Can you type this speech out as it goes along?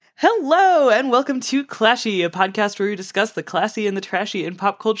Hello, and welcome to Clashy, a podcast where we discuss the classy and the trashy in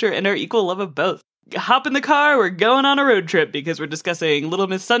pop culture and our equal love of both. Hop in the car, we're going on a road trip because we're discussing Little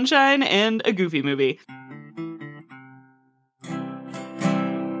Miss Sunshine and a Goofy movie.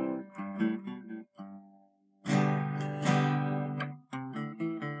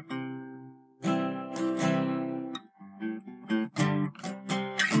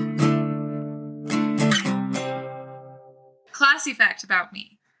 Classy fact about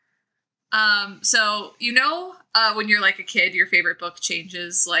me. So, when you're like a kid, your favorite book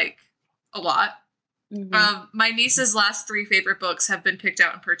changes like a lot. Mm-hmm. My niece's last 3 favorite books have been picked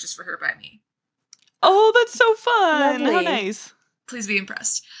out and purchased for her by me. Oh, that's so fun! Lovely. How nice. Please be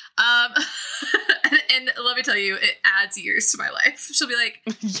impressed. And let me tell you, it adds years to my life. She'll be like,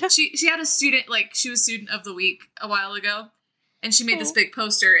 Yeah. she had a student, like, she was student of the week a while ago, and she made this big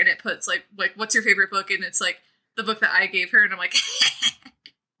poster, and it puts, like, what's your favorite book? And it's, like, the book that I gave her, and I'm like,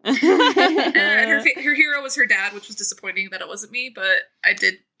 and her hero was her dad, which was disappointing that it wasn't me, but I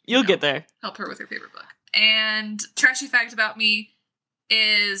did You'll get there. help her with her favorite book. And trashy fact about me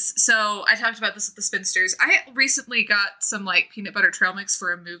is, so I talked about this with the Spinsters. I recently got some like peanut butter trail mix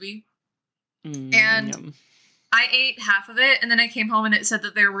for a movie, and Yum. I ate half of it, and then I came home and it said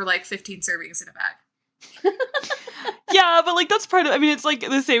that there were like 15 servings in a bag. Yeah, but like that's part of. I mean, it's like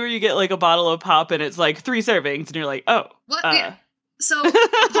the same where you get like a bottle of pop and it's like 3 servings, and you're like, oh, What? Yeah. So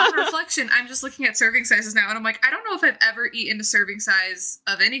upon reflection, I'm just looking at serving sizes now, and I'm like, I don't know if I've ever eaten a serving size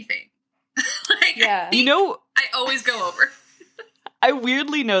of anything. Like, Yeah. You know, I always go over. I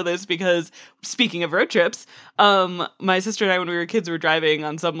weirdly know this because, speaking of road trips, my sister and I, when we were kids, were driving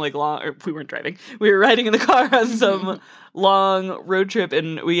on some like long, or we weren't driving, we were riding in the car on some long road trip,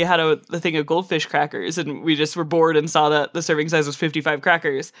 and we had a thing of goldfish crackers, and we just were bored and saw that the serving size was 55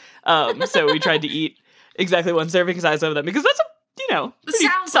 crackers. So we tried to eat exactly 1 serving size of them because that's a, That pretty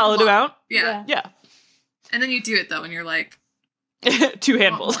sounds like solid a lot. amount. Yeah. Yeah. And then you do it though, and you're like, 2 "Want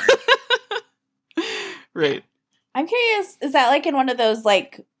handfuls. more." Right. I'm curious, is that like in one of those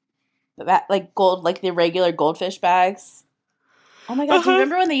like gold, like the regular goldfish bags? Oh my god, do you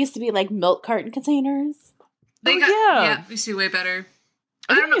remember when they used to be like milk carton containers? They Oh, got, yeah. yeah, used to be way better.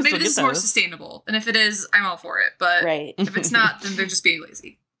 I I think don't know, you maybe still this is get more those. sustainable. And if it is, I'm all for it. But Right. if it's not, then they're just being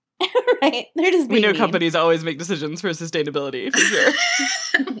lazy. Right. They're just We being know mean. companies always make decisions for sustainability, for sure.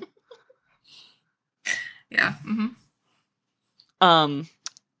 Yeah. Mm-hmm.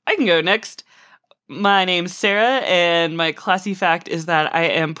 I can go next. My name's Sarah, and my classy fact is that I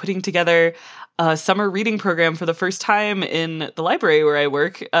am putting together a summer reading program for the first time in the library where I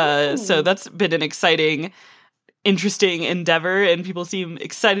work. So Ooh. that's been an exciting, interesting endeavor, and people seem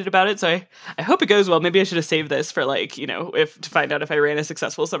excited about it. So I hope it goes well. Maybe I should have saved this for to find out if I ran a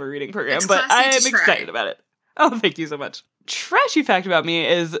successful summer reading program. It's But classy I am to try. excited about it. Oh, thank you so much. Trashy fact about me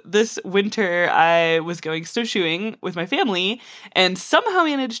is this winter I was going snowshoeing with my family and somehow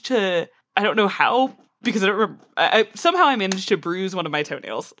managed to, I don't know how, because I don't remember, somehow I managed to bruise one of my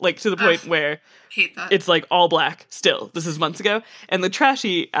toenails, like to the point where Hate that. it's like all black still. This is months ago. And the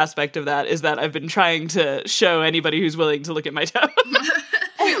trashy aspect of that is that I've been trying to show anybody who's willing to look at my toe.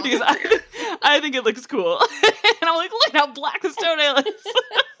 We all Because go through it. I think it looks cool. And I'm like, look how black this toenail is.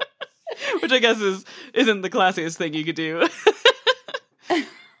 Which I guess isn't the classiest thing you could do. Do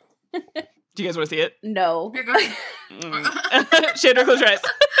you guys want to see it? No. Here, go ahead. Chandra, close your eyes.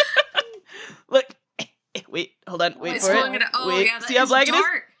 Look. Wait, hold on. Wait It's for pulling it. it out. Oh, Wait, yeah, that see how is black it is?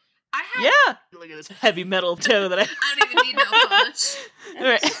 dark. I have. Yeah. Look at this heavy metal toe that I... I don't even need nail polish.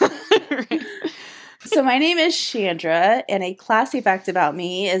 Right. So my name is Chandra, and a classy fact about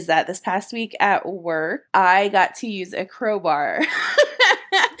me is that this past week at work, I got to use a crowbar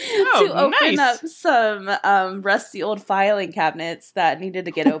to open nice. up some rusty old filing cabinets that needed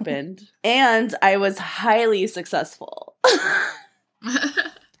to get opened. And I was highly successful.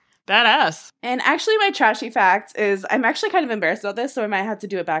 Badass. And actually, my trashy fact is I'm actually kind of embarrassed about this, so I might have to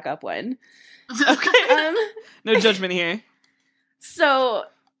do a backup one. Okay. No judgment here. So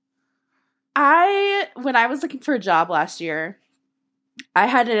when I was looking for a job last year, I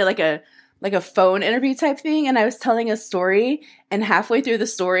had like a phone interview type thing, and I was telling a story, and halfway through the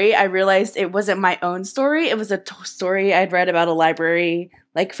story, I realized it wasn't my own story. It was a story I'd read about a library,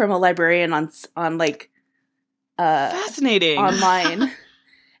 like from a librarian on Fascinating. online.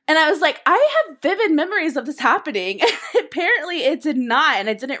 And I was like, I have vivid memories of this happening. Apparently it did not, and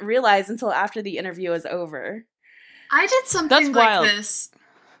I didn't realize until after the interview was over. I did something That's like wild. this.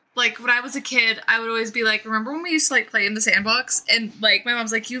 Like, when I was a kid, I would always be like, remember when we used to, like, play in the sandbox? And, like, my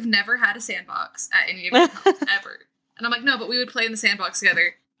mom's like, you've never had a sandbox at any of your homes, ever. And I'm like, no, but we would play in the sandbox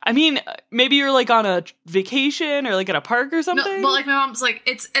together. I mean, maybe you're like on a vacation or like at a park or something. No, but like my mom's like,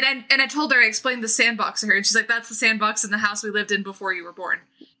 it's and I told her, I explained the sandbox to her, and she's like, that's the sandbox in the house we lived in before you were born.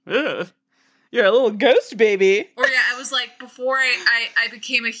 Ugh. You're a little ghost baby. Or yeah, I was like, before I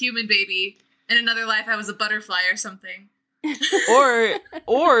became a human baby, in another life I was a butterfly or something.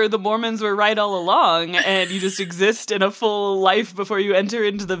 or the Mormons were right all along, and you just exist in a full life before you enter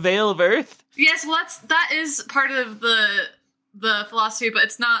into the veil of Earth. Yes, well that is part of the philosophy, but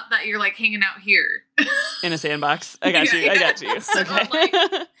it's not that you're like hanging out here In a sandbox. I got you. So, Okay. like,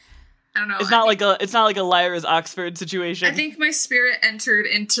 I don't know. It's not like a Lyra's Oxford situation. I think my spirit entered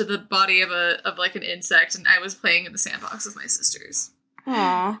into the body of like an insect, and I was playing in the sandbox with my sisters.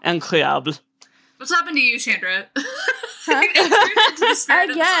 Aw. Incroyable. What's happened to you, Chandra? Huh? Into the spirit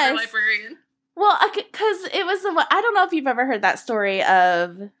of the guess. summer librarian. Well, because it was I don't know if you've ever heard that story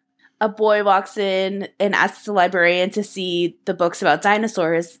of a boy walks in and asks the librarian to see the books about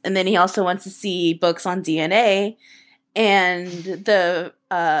dinosaurs, and then he also wants to see books on DNA, and the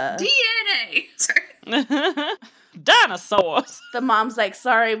DNA. Sorry. Dinosaurs. the mom's like,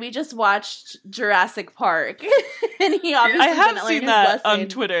 "Sorry, we just watched Jurassic Park," and he obviously I have didn't learn seen his that lesson. on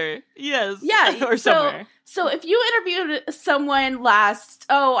Twitter. Yes. Yeah, or somewhere. So if you interviewed someone last,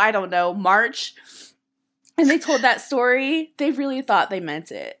 I don't know, March, and they told that story, they really thought they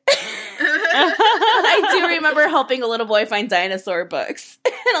meant it. I do remember helping a little boy find dinosaur books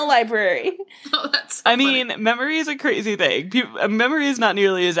in a library. Oh, that's so I funny. mean, memory is a crazy thing. Memory is not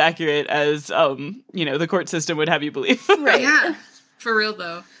nearly as accurate as, the court system would have you believe. Right. Yeah, for real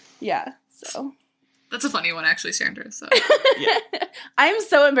though. Yeah. So That's a funny one, actually, Sandra. So Yeah. I'm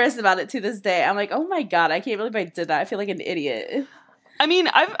so embarrassed about it to this day. I'm like, oh my God, I can't believe I did that. I feel like an idiot. I mean,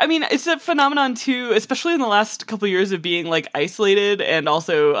 it's a phenomenon too, especially in the last couple of years of being like isolated and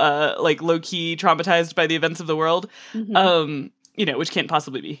also like low key traumatized by the events of the world. Mhm. Which can't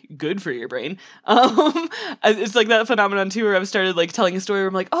possibly be good for your brain. It's like that phenomenon too, where I've started like telling a story where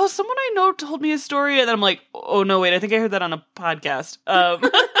I'm like, oh, someone I know told me a story, and then I'm like, oh no, wait, I think I heard that on a podcast.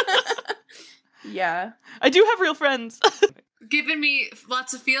 Yeah. I do have real friends. giving me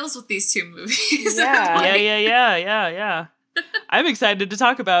lots of feels with these two movies. Yeah. Yeah. I'm excited to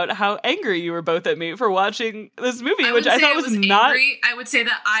talk about how angry you were both at me for watching this movie, which I thought was not. Angry. I would say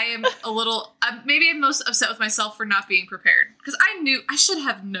that I am a little. Maybe I'm most upset with myself for not being prepared, because I should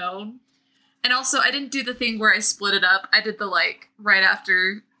have known, and also I didn't do the thing where I split it up. I did the like right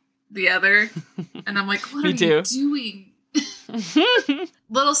after the other, and I'm like, what are you doing?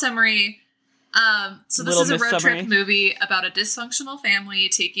 Little summary. So this Little is a Miss road Summary. trip movie about a dysfunctional family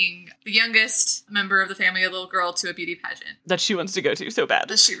taking the youngest member of the family, a little girl, to a beauty pageant That she wants to go to so bad.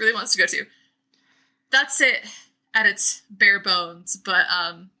 that she really wants to go to. That's it at its bare bones. But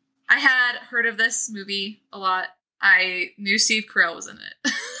I had heard of this movie a lot. I knew Steve Carell was in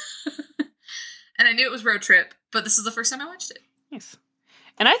it. And I knew it was Road Trip, but this is the first time I watched it. Nice.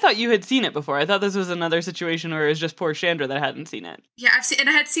 And I thought you had seen it before. I thought this was another situation where it was just poor Chandra that hadn't seen it. Yeah,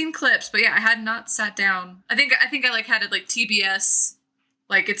 I had seen clips, but yeah, I had not sat down. I think I like had it like TBS,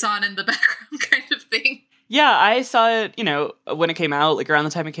 like it's on in the background kind of thing. Yeah, I saw it, when it came out, like around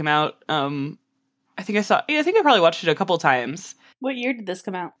the time it came out. I think I probably watched it a couple times. What year did this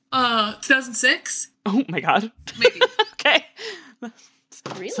come out? 2006? Oh my god. Maybe. Okay.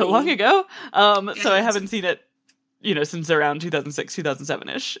 Really? So long ago. So I Yeah. haven't seen it, since around 2006,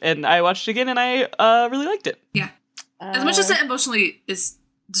 2007-ish. And I watched it again and I really liked it. As much as it emotionally is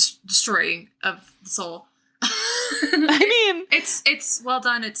destroying of the soul. I mean, it's well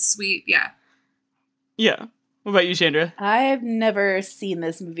done, it's sweet, yeah. yeah. What about you, Chandra? I've never seen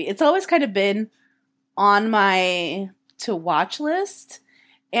this movie. It's always kind of been on my to watch list.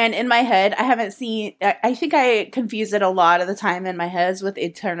 And in my head, I haven't seen, I think I confuse it a lot of the time in my head with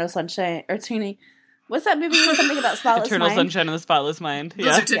Eternal Sunshine, or what's that movie? Something about Spotless Eternal Mind? Sunshine of the Spotless Mind. Those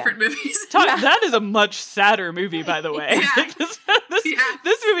Yeah. are different movies. That is a much sadder movie, by the way. Yeah.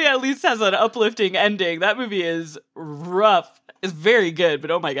 This movie at least has an uplifting ending. That movie is rough. It's very good,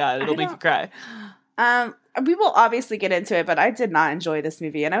 but oh my god, it'll make you cry. We will obviously get into it, but I did not enjoy this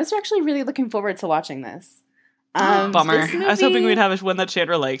movie, and I was actually really looking forward to watching this. Bummer. This I was hoping movie- we'd have one that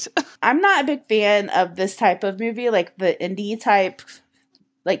Chandra liked. I'm not a big fan of this type of movie, like the indie type,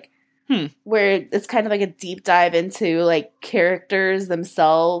 like where it's kind of like a deep dive into like characters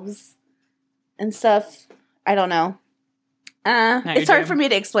themselves and stuff. I don't know. It's hard for me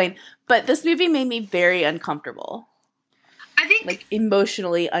to explain, but this movie made me very uncomfortable, I think like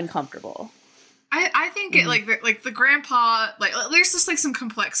emotionally uncomfortable. I think it like the grandpa, like there's just like some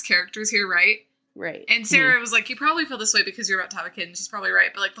complex characters here, right? Right. And Sarah was like, you probably feel this way because you're about to have a kid, and she's probably right.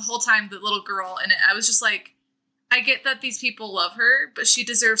 But like the whole time, the little girl in it, I was just like, I get that these people love her, but she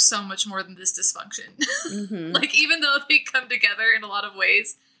deserves so much more than this dysfunction. Mhm. Like, even though they come together in a lot of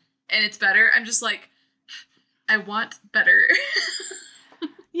ways and it's better, I'm just like, I want better.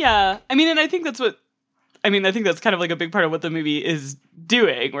 Yeah. I mean, and I think that's kind of like a big part of what the movie is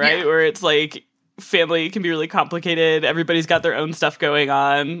doing, right? Yeah. Where it's like family can be really complicated. Everybody's got their own stuff going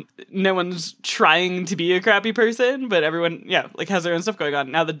on. No one's trying to be a crappy person, but everyone, like has their own stuff going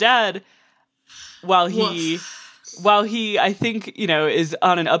on. Now the dad, while he, I think, is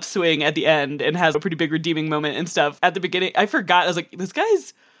on an upswing at the end and has a pretty big redeeming moment and stuff at the beginning, I forgot. I was like, this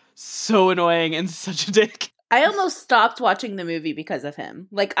guy's so annoying and such a dick. I almost stopped watching the movie because of him.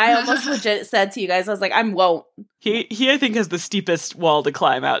 Like, I almost legit said to you guys, I was like, I won't. He I think has the steepest wall to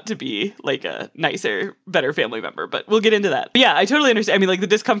climb out to be like a nicer, better family member, but we'll get into that. But yeah, I totally understand. I mean, like the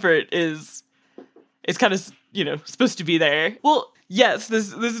discomfort is kind of, supposed to be there. Well, yes,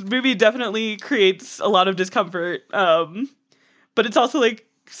 this movie definitely creates a lot of discomfort. But it's also like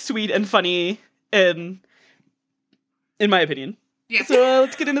sweet and funny and in my opinion. Yeah. So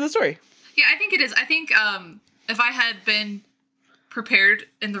let's get into the story. Yeah, I think it is. I think if I had been prepared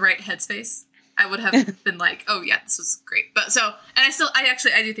in the right headspace, I would have been like, oh yeah, this was great. But so, and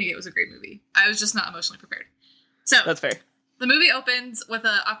I do think it was a great movie. I was just not emotionally prepared. So that's fair. The movie opens with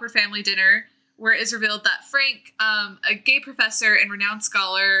an awkward family dinner where it is revealed that Frank, a gay professor and renowned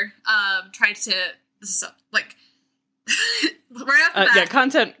scholar, tried to, this is like, right off the bat. Yeah,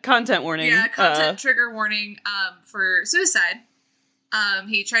 content warning. Yeah, content trigger warning for suicide.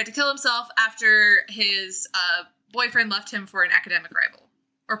 He tried to kill himself after his boyfriend left him for an academic rival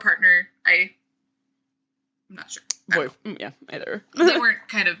or partner. I'm not sure. Either. They weren't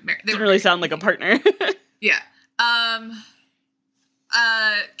kind of married. They didn't really sound like a partner. Yeah.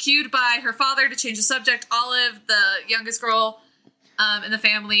 Cued by her father to change the subject, Olive, the youngest girl in the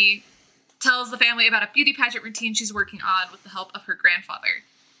family, tells the family about a beauty pageant routine she's working on with the help of her grandfather.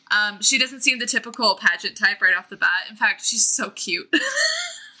 She doesn't seem the typical pageant type right off the bat. In fact, she's so cute.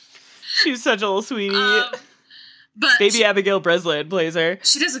 She's such a little sweetie. But Baby Abigail Breslin plays her.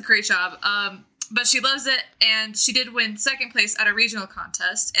 She does a great job. But she loves it, and she did win second place at a regional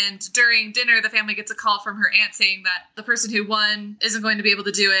contest. And during dinner, the family gets a call from her aunt saying that the person who won isn't going to be able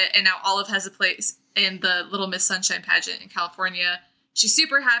to do it, and now Olive has a place in the Little Miss Sunshine pageant in California. She's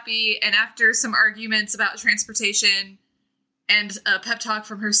super happy, and after some arguments about transportation and a pep talk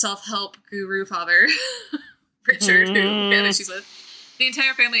from her self-help guru father, Richard, who she's with, the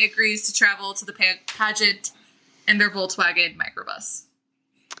entire family agrees to travel to the pageant in their Volkswagen microbus.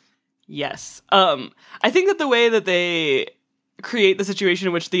 Yes. I think that the way that they create the situation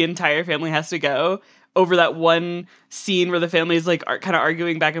in which the entire family has to go over that one scene where the family is like kind of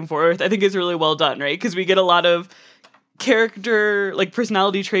arguing back and forth, I think is really well done, right? Because we get a lot of character, like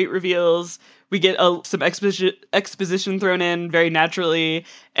personality trait reveals. We get some exposition thrown in very naturally,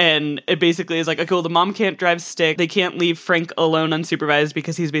 and it basically is like, okay, well, the mom can't drive stick. They can't leave Frank alone unsupervised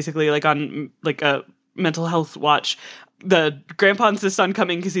because he's basically like on like a mental health watch. The grandpa insists on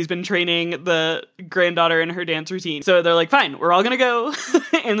coming because he's been training the granddaughter in her dance routine. So they're like, fine, we're all gonna go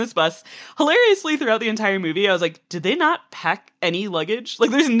in this bus. Hilariously, throughout the entire movie, I was like, did they not pack any luggage?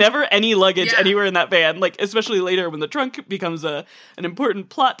 Like, there's never any luggage anywhere in that van. Like, especially later when the trunk becomes an important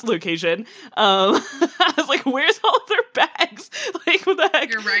plot location. I was like, where's all of their bags? Like, what the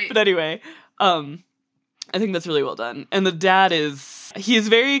heck? You're right. But anyway, I think that's really well done. And the dad he is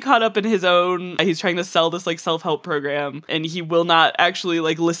very caught up in his own, he's trying to sell this like self-help program, and he will not actually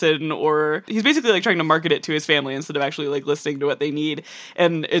like listen, or he's basically like trying to market it to his family instead of actually like listening to what they need.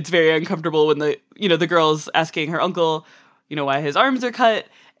 And it's very uncomfortable when the girl's asking her uncle, why his arms are cut,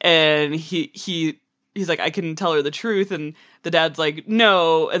 and he's like, I can tell her the truth, and the dad's like,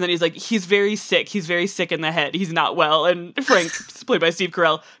 no, and then he's like, he's very sick in the head, he's not well. And Frank, played by Steve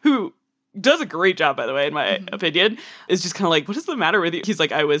Carell, who does a great job, by the way, in my opinion, is just kind of like, what is the matter with you? He's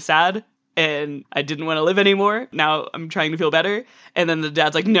like, I was sad and I didn't want to live anymore. Now I'm trying to feel better. And then the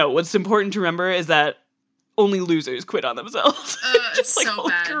dad's like, no, what's important to remember is that only losers quit on themselves. Just it's like, so holy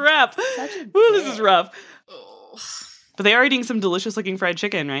bad. crap. Ooh, this is rough. Oh. But they are eating some delicious looking fried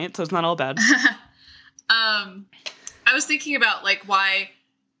chicken, right? So it's not all bad. I was thinking about like why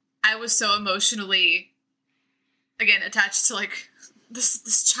I was so emotionally, again, attached to like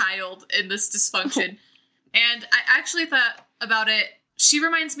this child and this dysfunction. And I actually thought about it. She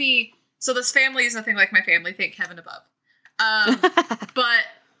reminds me, so this family is nothing like my family, thank heaven above. But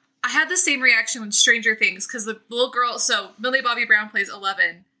I had the same reaction with Stranger Things, because the little girl, so Millie Bobby Brown plays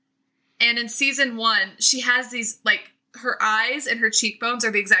 11, and in season 1, she has these, like, her eyes and her cheekbones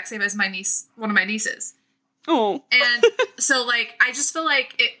are the exact same as my niece, one of my nieces. Oh. And so, like, I just feel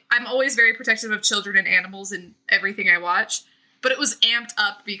like I'm always very protective of children and animals in everything I watch, but it was amped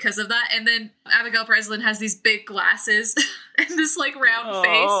up because of that. And then Abigail Breslin has these big glasses and this, like, round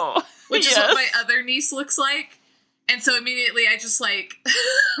face, which is what my other niece looks like. And so immediately I just, like,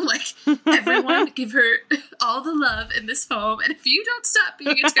 everyone give her all the love in this home. And if you don't stop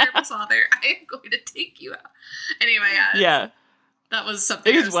being a terrible father, I am going to take you out. Anyway, that was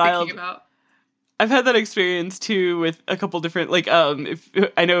something I was thinking about. I've had that experience too with a couple different, like, if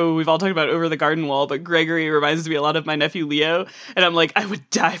I know we've all talked about Over the Garden Wall, but Gregory reminds me a lot of my nephew Leo, and I'm like, I would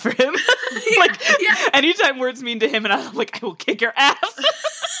die for him. Anytime words mean to him, and I'm like, I will kick your ass.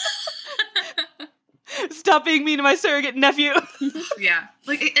 Stop being mean to my surrogate nephew. Yeah,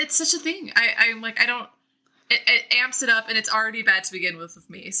 like it's such a thing. I'm like, I don't. It amps it up, and it's already bad to begin with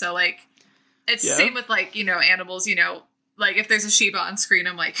me. So like, it's the same with like animals. Like if there's a Shiba on screen,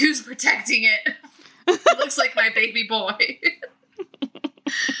 I'm like, who's protecting it? It looks like my baby boy.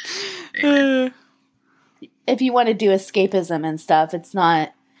 Anyway. If you want to do escapism and stuff,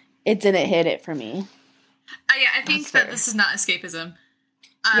 it didn't hit it for me. Yeah, I think that this is not escapism.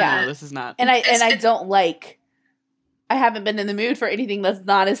 No, this is not. And I haven't been in the mood for anything that's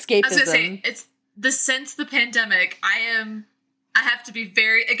not escapism. I was gonna say, since the pandemic, I have to be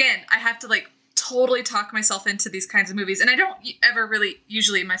I have to like totally talk myself into these kinds of movies. And I don't ever really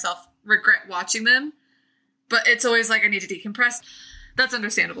usually myself regret watching them, but it's always like I need to decompress. That's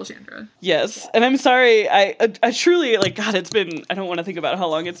understandable, Chandra. Yes. And I'm sorry, I truly, like, God, it's been, I don't want to think about how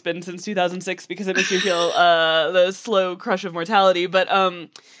long it's been since 2006 because it makes me feel the slow crush of mortality, but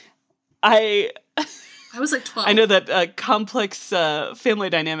I was like 12. I know that complex family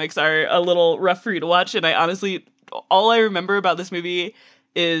dynamics are a little rough for you to watch, and I honestly, all I remember about this movie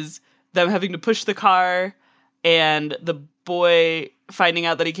is them having to push the car and the boy finding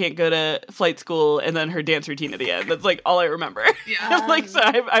out that he can't go to flight school and then her dance routine at the end. That's like all I remember. Yeah. I'm like, so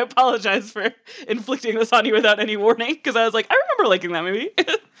I apologize for inflicting this on you without any warning because I was like, I remember liking that movie.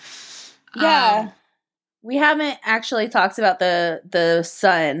 Yeah. We haven't actually talked about the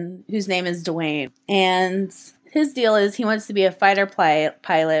son whose name is Dwayne. And his deal is he wants to be a fighter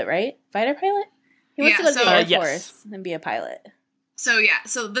pilot, right? Fighter pilot? He wants to go to the Air Force and be a pilot. So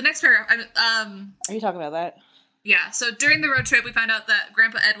the next paragraph, are you talking about that? Yeah, so during the road trip, we found out that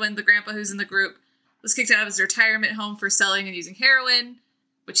Grandpa Edwin, the grandpa who's in the group, was kicked out of his retirement home for selling and using heroin,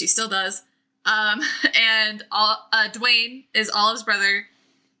 which he still does. And Dwayne is Olive's brother,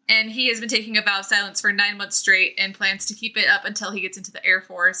 and he has been taking a vow of silence for 9 months straight and plans to keep it up until he gets into the Air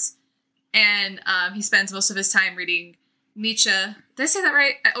Force. And he spends most of his time reading Nietzsche. Did I say that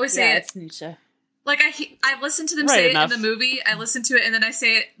right? I always say it's Nietzsche. Like, I listen to them say it in the movie, I listen to it, and then I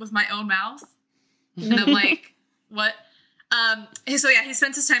say it with my own mouth. And I'm like... What? So yeah, he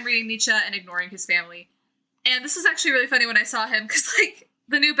spends his time reading Nietzsche and ignoring his family. And this is actually really funny when I saw him, because, like,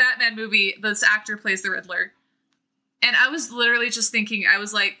 the new Batman movie, this actor plays the Riddler. And I was literally just thinking, I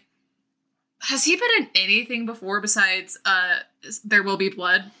was like, has he been in anything before besides There Will Be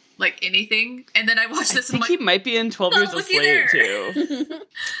Blood? Like, anything? And then I watched this and I'm like... he might be in 12 Years a Slave, too.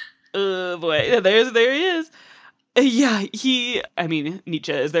 Oh, boy. Yeah, there he is. Yeah,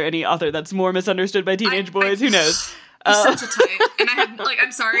 Nietzsche. Is there any author that's more misunderstood by teenage boys? Who knows? He's such a type. And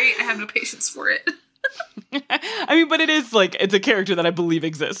I'm sorry, I have no patience for it. But it is, like, it's a character that I believe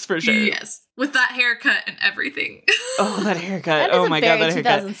exists, for sure. Yes. With that haircut and everything. Oh, that haircut. Oh my God, that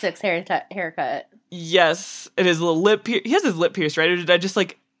haircut. 2006 haircut. Yes. And his little lip he has his lip pierced, right? Or did I just,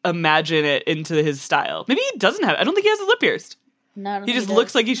 like, imagine it into his style? Maybe he doesn't have I don't think he has his lip pierced. No, he just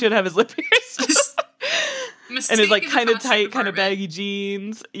looks like he should have his lip pierced. And his, like, kind of tight, kind of baggy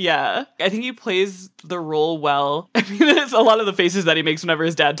jeans. Yeah. I think he plays the role well. There's a lot of the faces that he makes whenever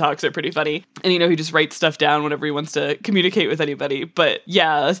his dad talks are pretty funny. And, he just writes stuff down whenever he wants to communicate with anybody. But,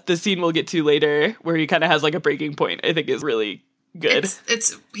 yeah, the scene we'll get to later where he kind of has, like, a breaking point, I think is really good.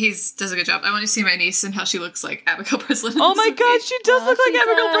 He does a good job. I want to see my niece and how she looks like Abigail Breslin. Oh my God, she does look like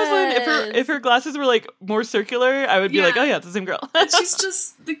Abigail Breslin. If her glasses were, like, more circular, I would be like, oh yeah, it's the same girl. She's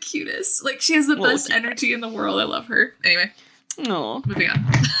just the cutest. Like, she has the best energy in the world. I love her. Anyway. Oh. Moving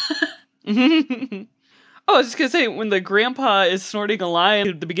on. Oh, I was just gonna say, when the grandpa is snorting a line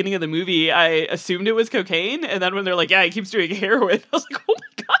at the beginning of the movie, I assumed it was cocaine, and then when they're like, yeah, he keeps doing heroin, I was like, oh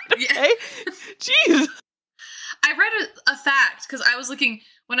my God, okay. Yeah. Jeez. I read a fact, because I was looking,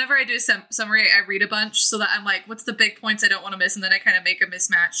 whenever I do a summary, I read a bunch, so that I'm like, what's the big points I don't want to miss, and then I kind of make a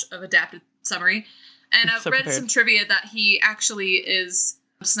mismatch of adapted summary. And I've read some trivia that he actually is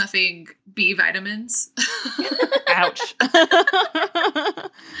snuffing B vitamins. Ouch.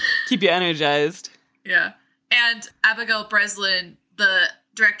 Keep you energized. Yeah. And Abigail Breslin, the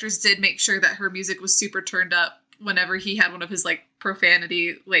directors did make sure that her music was super turned up whenever he had one of his like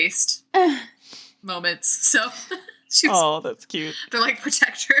profanity laced moments. So she was, Oh, that's cute. they're like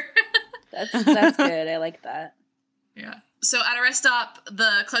protect her. That's good. I like that. Yeah. So at a rest stop,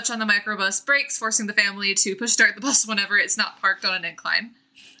 the clutch on the microbus breaks, forcing the family to push start the bus whenever it's not parked on an incline.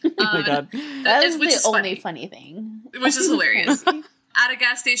 Oh my god. That is which the is only funny. thing. Which is hilarious. At a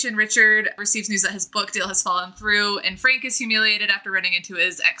gas station, Richard receives news that his book deal has fallen through, and Frank is humiliated after running into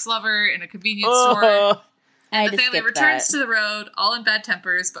his ex-lover in a convenience store. Oh, I The family returns to the road, all in bad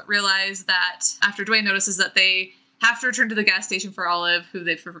tempers, but realize that after Dwayne notices that they have to return to the gas station for Olive, who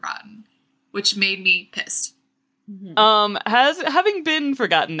they've forgotten, which made me pissed. having been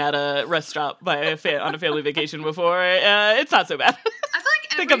forgotten at a rest stop by on a family vacation before, it's not so bad. I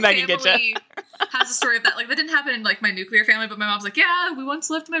feel like I'm back every and get family has a story of that. Like, that didn't happen in, like, my nuclear family, but my mom's like, yeah, we once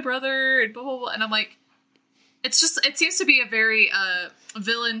lived with my brother, and blah, blah, blah. And I'm like, it seems to be a very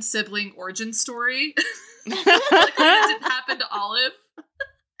villain sibling origin story. Like, that didn't happen to Olive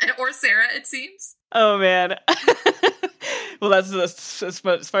or Sarah, it seems. Oh man. Well, that's as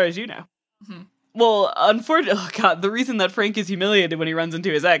far as you know. Mm-hmm. Well, unfortunately, oh god, the reason that Frank is humiliated when he runs into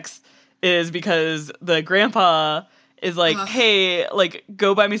his ex is because the grandpa is like, Ugh. hey, like,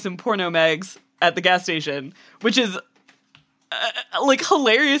 go buy me some porno mags at the gas station, which is like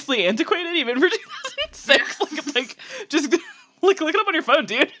hilariously antiquated even for 2006. Yeah. Like just look it up on your phone,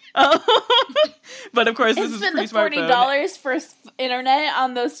 dude. But of course, this It's is been pretty the $40 smartphone. for internet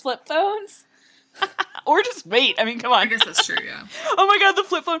on those flip phones. Or just wait. I mean, come on. I guess that's true, yeah. Oh my god, the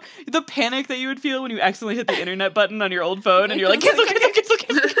flip phone. The panic that you would feel when you accidentally hit the internet button on your old phone and you're like, cancel.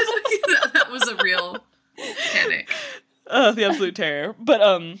 That was a real panic. The absolute terror.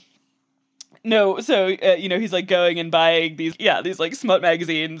 But, no, so, he's like going and buying these like smut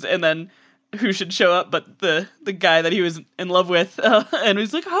magazines, and then who should show up but the guy that he was in love with, and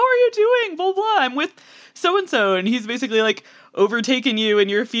he's like, how are you doing? Blah, blah, I'm with so-and-so, and he's basically like overtaken you in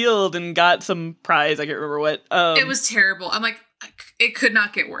your field and got some prize, I can't remember what. It was terrible. I'm like, it could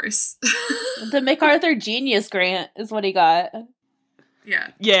not get worse. The MacArthur Genius Grant is what he got. Yeah.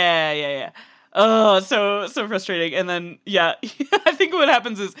 Yeah. Oh, so frustrating. And then, yeah, I think what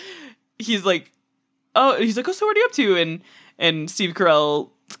happens is he's like, oh, so what are you up to? And Steve Carell's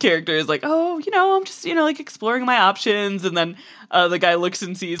character is like, oh, I'm just, like exploring my options. And then the guy looks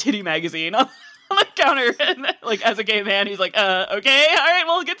and sees Titty Magazine on the counter, and like, as a gay man, he's like, okay, all right,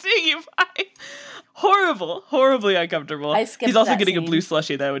 well, good seeing you. Bye. Horribly uncomfortable. I skipped He's also that getting a scene. blue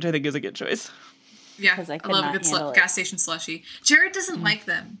slushie though, which I think is a good choice. Yeah. 'Cause I I could love a not good handle it. gas station slushy. Jared doesn't like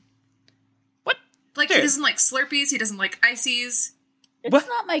them. What? Like, Jared? he doesn't like Slurpees, he doesn't like Ices. It's What?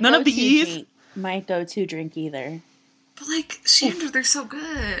 not my None of go-to these? drink. My go-to drink either. But, like, Chandra, they're so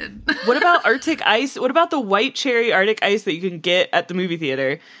good. What about Arctic Ice? What about the white cherry Arctic Ice that you can get at the movie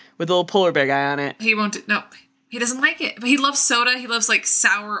theater with a little polar bear guy on it? He won't no. He doesn't like it. But he loves soda. He loves, like,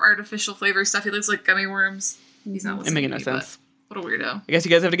 sour artificial flavor stuff. He loves, like, gummy worms. He's not It listening makes to no me, sense. but what a weirdo. I guess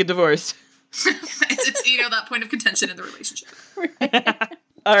you guys have to get divorced. it's that point of contention in the relationship.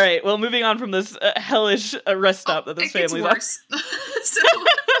 All right, well, moving on from this hellish rest stop that this it gets family's on. worse. So,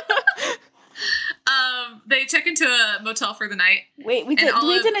 they check into a motel for the night. Wait, we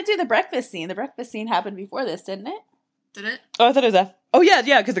didn't do the breakfast scene. The breakfast scene happened before this, didn't it? Did it? Oh, I thought it was that. Oh, yeah,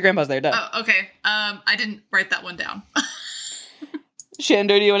 because the grandpa's there. Duh. Oh, okay. I didn't write that one down. Shando,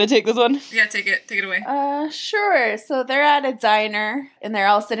 do you want to take this one? Yeah, take it away. Sure. So they're at a diner, and they're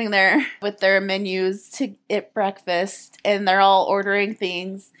all sitting there with their menus to eat breakfast, and they're all ordering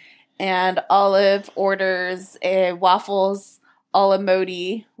things. And Olive orders a waffles a la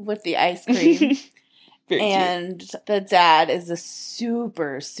Modi with the ice cream. Very And the dad is a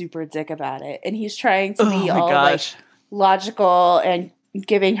super, super dick about it. And he's trying to cute. be Oh, my all gosh. like logical and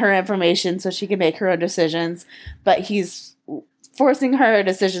giving her information so she can make her own decisions. But he's forcing her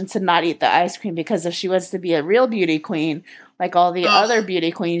decision to not eat the ice cream because if she wants to be a real beauty queen, like all the other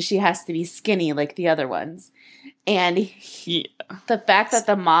beauty queens, she has to be skinny like the other ones. And the fact that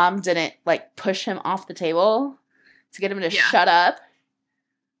the mom didn't like push him off the table to get him to shut up.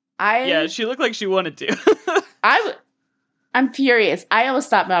 Yeah, she looked like she wanted to. I'm furious. I almost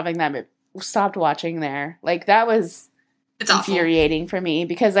stopped watching there. Like, that was infuriating for me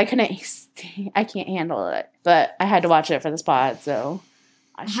because I can't handle it. But I had to watch it for this pod, so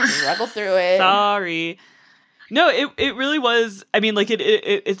I struggled through it. Sorry. No, it really was. I mean, like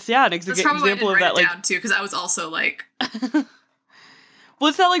it's an example of that. Like, down too, because I was also like, well,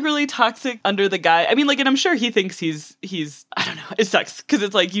 it's that like really toxic under the guy. I mean, like, and I'm sure he thinks he's. I don't know. It sucks because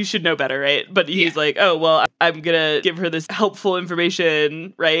it's like you should know better, right? But he's like, oh well, I'm gonna give her this helpful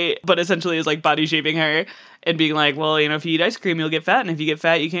information, right? But essentially is like body shaming her and being like, well, you know, if you eat ice cream, you'll get fat. And if you get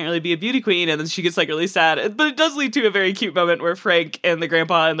fat, you can't really be a beauty queen. And then she gets like really sad. But it does lead to a very cute moment where Frank and the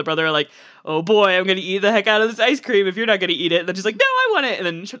grandpa and the brother are like, oh boy, I'm gonna eat the heck out of this ice cream if you're not gonna eat it. And then she's like, no, I want it. And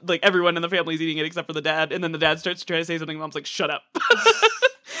then like everyone in the family's eating it except for the dad. And then the dad starts to try to say something. Mom's like, shut up.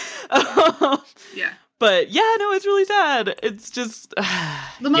 Yeah. But yeah, no, it's really sad. It's just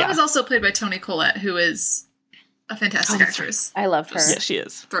the mom is also played by Toni Collette, who is a fantastic actress. I love her. Yeah, she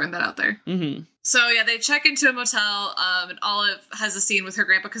is. Throwing that out there. Mm-hmm. So yeah, they check into a motel, and Olive has a scene with her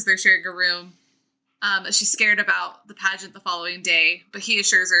grandpa because they're sharing a room. She's scared about the pageant the following day, but he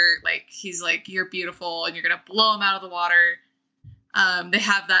assures her, like, he's like, you're beautiful, and you're gonna blow him out of the water. They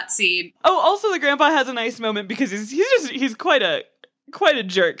have that scene. Oh, also the grandpa has a nice moment because he's quite a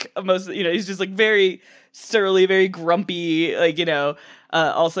jerk. He's just like very surly, very grumpy, like, you know,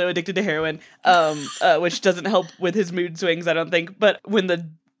 also addicted to heroin, which doesn't help with his mood swings, I don't think. But when the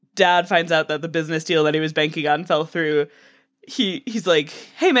dad finds out that the business deal that he was banking on fell through, he's like,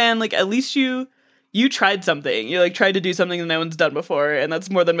 hey man, like, at least you tried something. You like tried to do something that no one's done before, and that's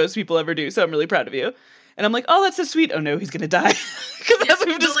more than most people ever do, so I'm really proud of you. And I'm like, oh, that's so sweet. Oh no, he's gonna die.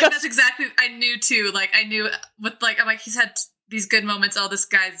 That's exactly, I knew too. Like, I knew with, like, I'm like, he's had these good moments. Oh, this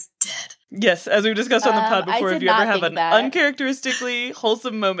guy's dead. Yes, as we've discussed on the pod before, if you ever have an uncharacteristically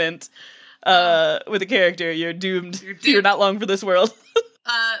wholesome moment with a character, you're doomed. You're not long for this world.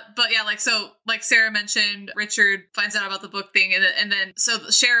 But yeah, like Sarah mentioned, Richard finds out about the book thing, and then so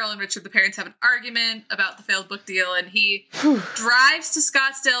Cheryl and Richard, the parents, have an argument about the failed book deal, and he drives to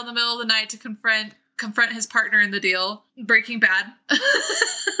Scottsdale in the middle of the night to confront his partner in the deal, Breaking Bad.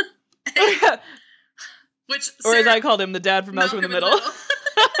 Or as I called him, the dad from Malcolm in the Middle.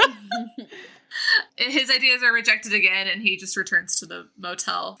 His ideas are rejected again, and he just returns to the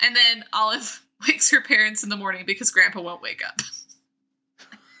motel. And then Olive wakes her parents in the morning because Grandpa won't wake up.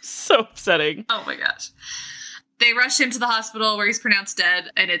 So upsetting. Oh my gosh. They rush him to the hospital where he's pronounced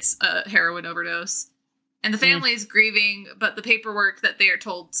dead, and it's a heroin overdose. And the family is grieving, but the paperwork that they are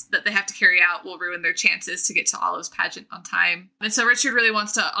told that they have to carry out will ruin their chances to get to Olive's pageant on time. And so Richard really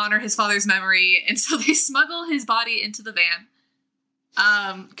wants to honor his father's memory, and so they smuggle his body into the van,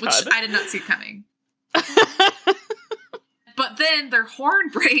 which I did not see coming. But then their horn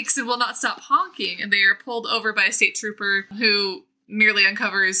breaks and will not stop honking, and they are pulled over by a state trooper who merely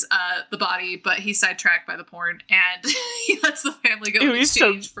uncovers the body, but he's sidetracked by the porn, and he lets the family go in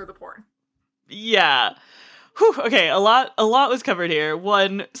exchange for the porn. Yeah. Whew, okay, a lot was covered here.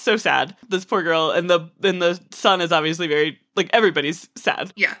 One, so sad. This poor girl, and the son is obviously very, like, everybody's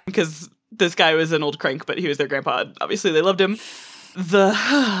sad. Yeah. Because this guy was an old crank, but he was their grandpa. Obviously, they loved him.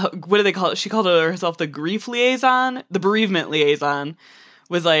 What do they call it? She called herself the grief liaison? The bereavement liaison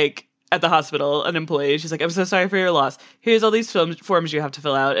was, like, at the hospital, an employee. She's like, I'm so sorry for your loss. Here's all these forms you have to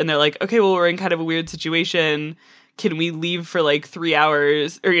fill out. And they're like, okay, well, we're in kind of a weird situation. Can we leave for like 3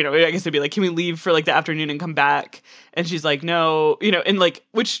 hours? Or, you know, I guess it'd be like, can we leave for like the afternoon and come back? And she's like, no, you know, and like,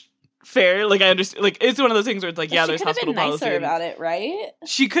 which fair, like I understand, like it's one of those things where it's like, yeah, there's hospital policy. She could have been nicer about it, right?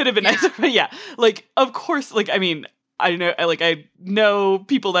 She could have been nicer, but yeah, like of course, like I mean, I know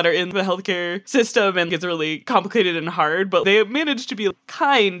people that are in the healthcare system, and it's really complicated and hard, but they managed to be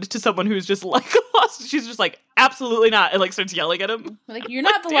kind to someone who's just like lost. She's just like, absolutely not, and like starts yelling at him. Like, you're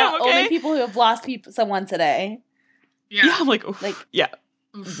not the only people who have lost someone today. Yeah, I'm like, oof. Yeah,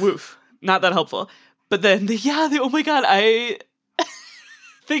 woof. Not that helpful. But then, oh my god,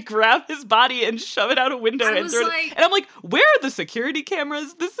 they grab his body and shove it out a window and throw it. And I'm like, where are the security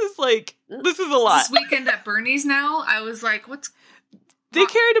cameras? This is a lot. This Weekend at Bernie's now? I was like, what's... They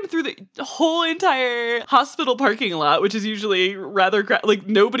carried him through the whole entire hospital parking lot, which is usually rather like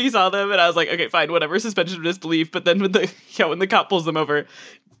nobody saw them, and I was like, okay, fine, whatever, suspension of disbelief. But then when the cop pulls them over,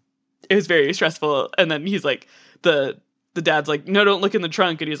 it was very stressful. And then he's like, the dad's like, no, don't look in the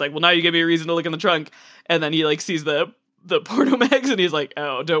trunk. And he's like, well, now you give me a reason to look in the trunk. And then he like sees the porno mags, and he's like,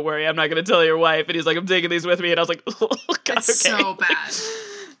 oh, don't worry, I'm not going to tell your wife. And he's like, I'm taking these with me. And I was like, oh, God, it's okay. so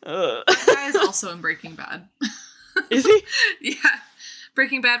bad. That guy is also in Breaking Bad. Is he? Yeah.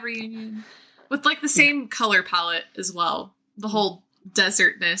 Breaking Bad reunion. With like the same color palette as well. The whole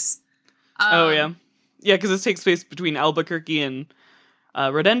desertness. Yeah. Yeah, because this takes place between Albuquerque and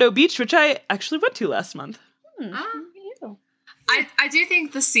Redondo Beach, which I actually went to last month. I do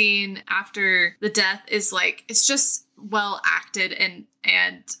think the scene after the death is like, it's just well acted and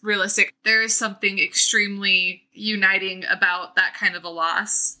realistic. There is something extremely uniting about that kind of a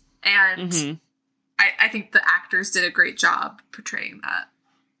loss. And I think the actors did a great job portraying that.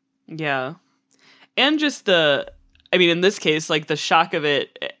 Yeah. And just in this case, like the shock of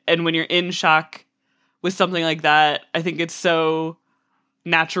it, and when you're in shock with something like that. I think it's so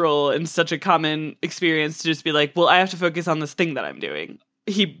natural and such a common experience to just be like, well, I have to focus on this thing that I'm doing.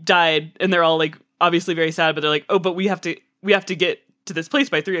 He died, and they're all like obviously very sad, but they're like, oh, but we have to get to this place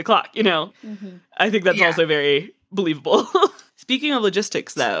by 3:00, you know? Mm-hmm. I think that's also very believable. Speaking of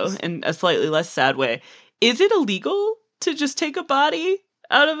logistics, though, in a slightly less sad way, is it illegal to just take a body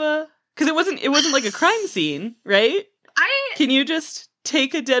out of a... Because it wasn't like a crime scene, right? Can you just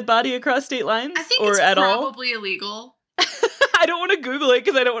take a dead body across state lines? I think or it's at probably illegal. I don't want to Google it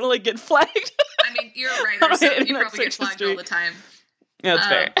because I don't want to like get flagged. I mean, you're a writer, so you probably get flagged all the time. Yeah, that's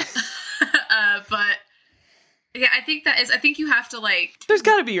fair. But yeah, I think you have to like... There's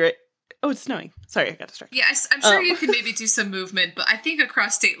gotta be, right? Oh, it's snowing. Sorry, I got distracted. Yeah, I'm sure you can maybe do some movement, but I think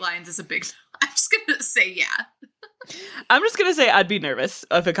across state lines is a big... I'm just gonna say yeah. I'm just gonna say I'd be nervous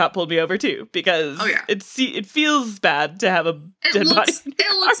if a cop pulled me over too, because it feels bad to have a dead body.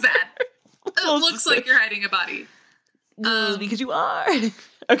 It looks bad. It looks like you're hiding a body. Because you are.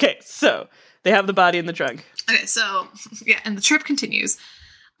 Okay, so they have the body in the trunk. Okay, so yeah, and the trip continues.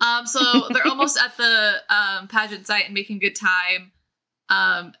 So they're almost at the pageant site and making good time.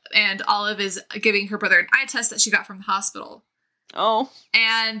 And Olive is giving her brother an eye test that she got from the hospital. Oh.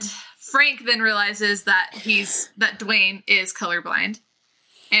 And Frank then realizes that Dwayne is colorblind,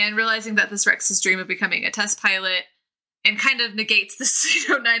 and realizing that this wrecks his dream of becoming a test pilot and kind of negates this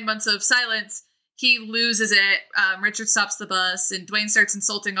 9 months of silence. He loses it. Richard stops the bus, and Dwayne starts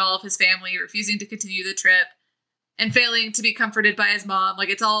insulting all of his family, refusing to continue the trip and failing to be comforted by his mom. Like,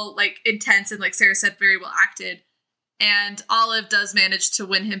 it's all like intense and, like Sarah said, very well acted. And Olive does manage to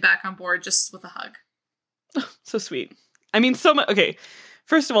win him back on board just with a hug. Oh, so sweet. I mean, so much. Okay,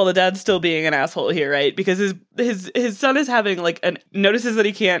 first of all, the dad's still being an asshole here, right? Because his son is having like notices that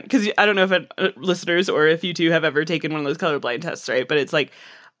he can't. Because I don't know if listeners or if you two have ever taken one of those colorblind tests, right? But it's like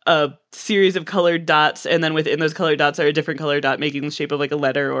a series of colored dots, and then within those colored dots are a different colored dot making the shape of like a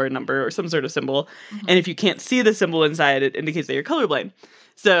letter or a number or some sort of symbol. Mm-hmm. And if you can't see the symbol inside, it indicates that you're colorblind.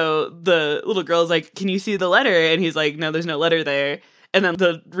 So the little girl's like, can you see the letter? And he's like, no, there's no letter there. And then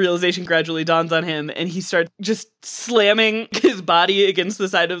the realization gradually dawns on him, and he starts just slamming his body against the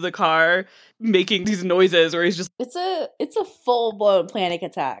side of the car, making these noises where he's just... It's a full-blown panic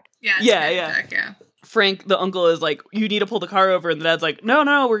attack. Yeah, attack, yeah. Frank, the uncle, is like, you need to pull the car over, and the dad's like,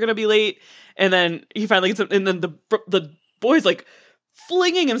 no, we're gonna be late. And then he finally gets and then the boy's like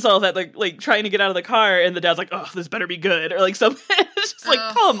flinging himself at like trying to get out of the car, and the dad's like, oh, this better be good, or like something. It's just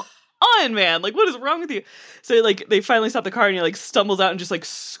like, come on, man, like what is wrong with you? So like they finally stop the car, and he like stumbles out and just like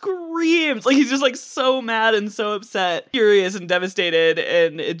screams, like he's just like so mad and so upset, furious and devastated,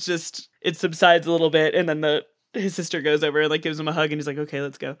 and it subsides a little bit, and then his sister goes over and like gives him a hug, and he's like, okay,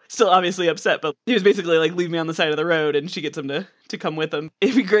 let's go. Still obviously upset, but he was basically like, leave me on the side of the road, and she gets him to come with him.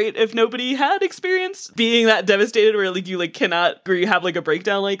 It'd be great if nobody had experienced being that devastated where like you like cannot, where you have like a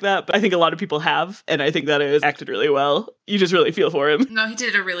breakdown like that. But I think a lot of people have, and I think that it was acted really well. You just really feel for him. No, he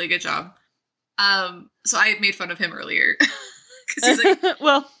did a really good job. So I made fun of him earlier because he's like,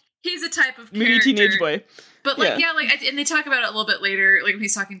 well, he's a type of moody teenage boy. But like, yeah, like, and they talk about it a little bit later, like when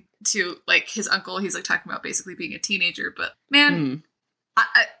he's talking to like his uncle, he's like talking about basically being a teenager. But man,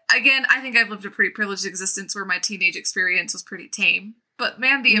 I think I've lived a pretty privileged existence where my teenage experience was pretty tame. But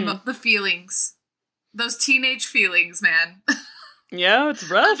man, the feelings, those teenage feelings, man. Yeah, it's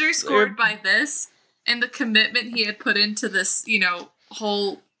rough. Underscored by this and the commitment he had put into this,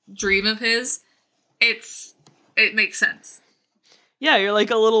 whole dream of his. It makes sense. Yeah, you're like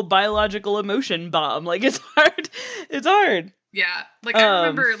a little biological emotion bomb. Like, it's hard. It's hard. Yeah. Like, I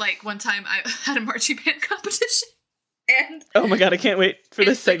remember, like, one time I had a marching band competition. And... oh my god, I can't wait for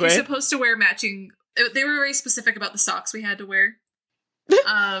this segue. Like, you're supposed to wear matching... They were very specific about the socks we had to wear.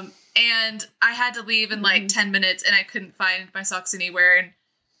 And I had to leave in, like, 10 minutes, and I couldn't find my socks anywhere.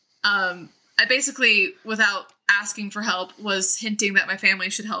 And I basically, without asking for help, was hinting that my family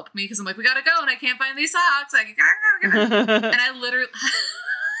should help me, because I'm like, we gotta go, and I can't find these socks. And I literally...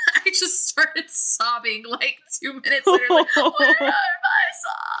 I just started sobbing, like, 2 minutes later, like, where are my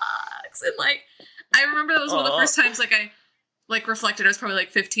socks? And, like, I remember that was one of the first times, like, I, like, reflected. I was probably,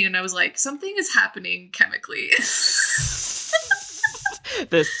 like, 15, and I was like, something is happening chemically.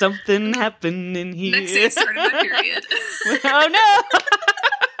 There's something happening here. Next day I started my period. Oh, no!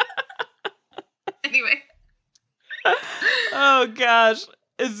 Anyway. Oh, gosh.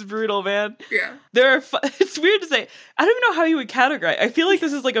 It's brutal, man. Yeah. It's weird to say. I don't even know how you would categorize. I feel like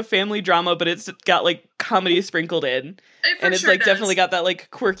this is like a family drama, but it's got like comedy sprinkled in. And it's like definitely got that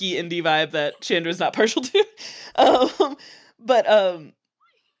like quirky indie vibe that Chandra's not partial to.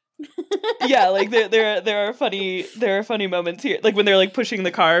 Yeah, like there are funny moments here. Like when they're like pushing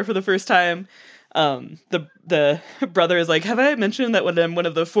the car for the first time. The brother is like, have I mentioned that when I'm one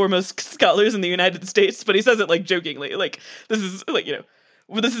of the foremost scholars in the United States? But he says it like jokingly, like this is like, you know,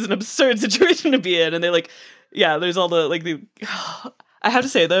 well, this is an absurd situation to be in. And they like, yeah, there's all the like the. I have to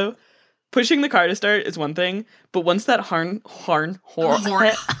say though, pushing the car to start is one thing, but once that horn Once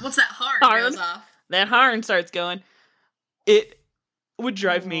that horn goes off, that horn starts going, it would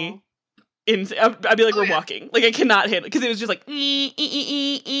drive me insane. I'd be like, we're walking. Like, I cannot handle it. Because it was just like,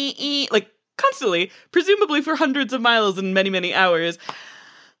 like, constantly, presumably for hundreds of miles and many, many hours.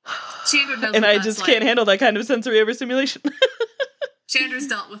 Chandra knows and I just can't handle that kind of sensory overstimulation. Chandra's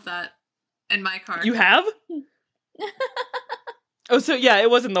dealt with that in my car. You have? Oh, so yeah, it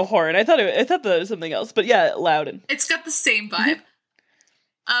wasn't the horn. I thought that was something else. But yeah, loud and it's got the same vibe.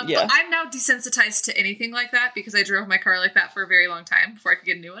 Yeah. But I'm now desensitized to anything like that because I drove my car like that for a very long time before I could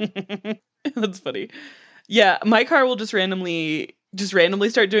get a new one. That's funny. Yeah, my car will just randomly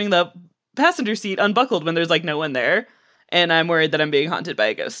start doing the passenger seat unbuckled when there's like no one there, and I'm worried that I'm being haunted by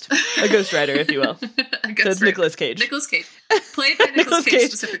a ghost rider, if you will. So it's Nicolas Cage. Nicolas Cage, played by Nicolas Cage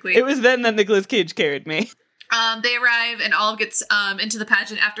specifically. It was then that Nicolas Cage carried me. They arrive and Olive gets into the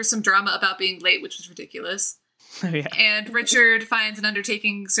pageant after some drama about being late, which was ridiculous. Oh, yeah. And Richard finds an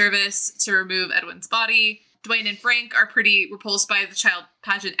undertaking service to remove Edwin's body. Dwayne and Frank are pretty repulsed by the child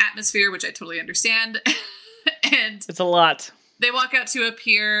pageant atmosphere, which I totally understand. And it's a lot. They walk out to a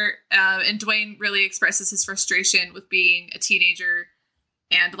pier, and Dwayne really expresses his frustration with being a teenager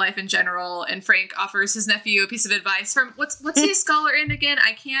and life in general. And Frank offers his nephew a piece of advice from what's he a scholar in again?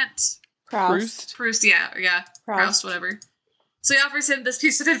 I can't. Proust, yeah. Proust, whatever. So he offers him this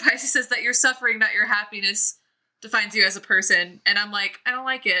piece of advice. He says that your suffering, not your happiness, defines you as a person. And I'm like, I don't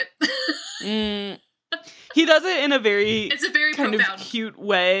like it. He does it in a it's a very kind profound, of cute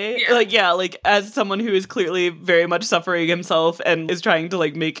way. Yeah. Like as someone who is clearly very much suffering himself and is trying to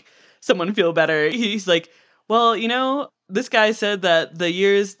like make someone feel better. He's like, well, you know, this guy said that the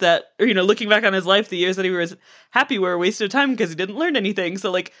years that, or, you know, looking back on his life, the years that he was happy were a waste of time because he didn't learn anything.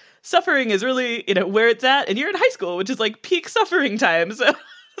 So like suffering is really, you know, where it's at. And you're in high school, which is like peak suffering time. So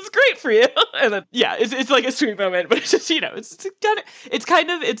it's great for you. And then, yeah, it's like a sweet moment, but it's just, you know, it's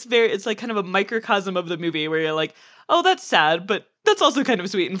like kind of a microcosm of the movie where you're like, oh, that's sad, but that's also kind of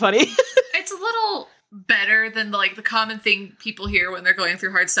sweet and funny. It's a little better than like the common thing people hear when they're going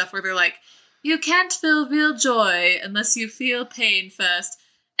through hard stuff where they're like, you can't feel real joy unless you feel pain first.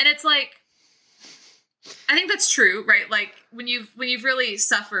 And it's like, I think that's true, right? Like when you've really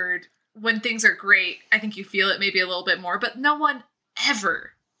suffered, when things are great, I think you feel it maybe a little bit more, but no one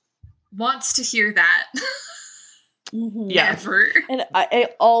ever wants to hear that. Yeah. Ever. And I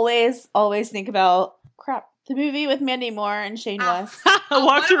always think about the movie with Mandy Moore and Shane West.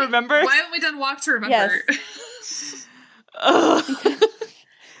 Walk to Remember? Why haven't we done Walk to Remember?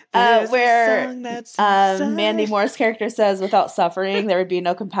 Yes. Where Mandy Moore's character says, without suffering, there would be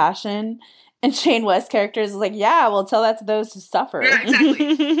no compassion. And Shane West's character is like, yeah, well, tell that to those who suffer. Yeah,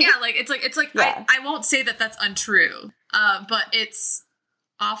 exactly. Yeah, like, it's like yeah. I won't say that that's untrue, but it's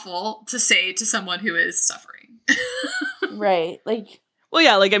awful to say to someone who is suffering. Right. Like, well,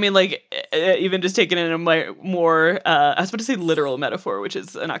 yeah, like, I mean, like, even just taking in a more, I was about to say literal metaphor, which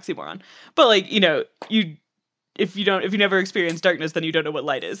is an oxymoron. But, like, you know, if you never experienced darkness, then you don't know what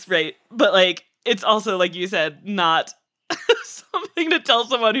light is, right? But, like, it's also, like you said, not something to tell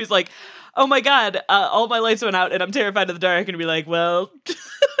someone who's like, oh my god, all my lights went out and I'm terrified of the dark, and be like, well,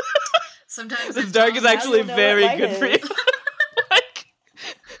 sometimes this dark is actually very good for you. Like,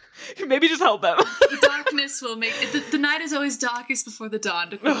 maybe just help them. The darkness will make it. The night is always darkest before the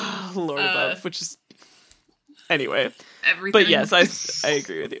dawn. Lord above, which is anyway. Everything. But yes, I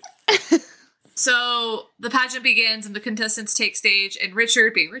agree with you. So the pageant begins and the contestants take stage, and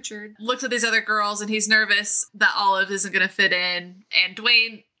Richard, being Richard, looks at these other girls and he's nervous that Olive isn't going to fit in. And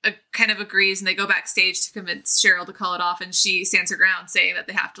Dwayne kind of agrees, and they go backstage to convince Cheryl to call it off, and she stands her ground, saying that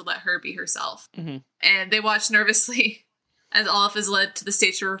they have to let her be herself. Mm-hmm. And they watch nervously as Olive is led to the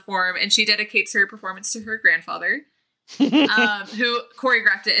stage to perform, and she dedicates her performance to her grandfather, who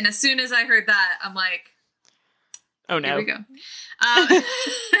choreographed it. And as soon as I heard that, I'm like, oh no. Here we go.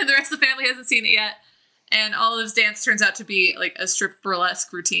 And the rest of the family hasn't seen it yet. And Olive's dance turns out to be like a strip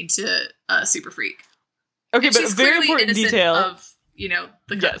burlesque routine to Super Freak. Okay, and but a very important detail of, you know,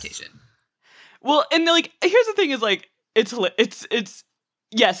 the connotation. Yes. Well, and like, here's the thing: is like, it's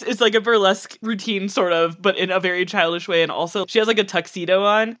yes, it's like a burlesque routine, sort of, but in a very childish way. And also, she has like a tuxedo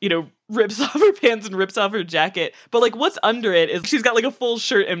on, you know, rips off her pants and rips off her jacket. But like, what's under it is she's got like a full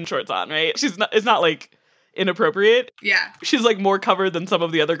shirt and shorts on, right? It's not like, inappropriate. Yeah. She's like more covered than some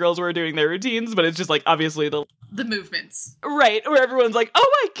of the other girls who are doing their routines, but it's just like obviously The movements. right, where everyone's like, oh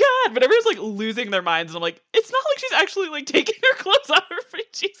my god, but everyone's like losing their minds, and I'm like, it's not like she's actually like taking her clothes off her face,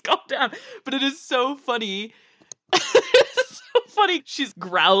 she's calmed down. But it is so funny. It's so funny. She's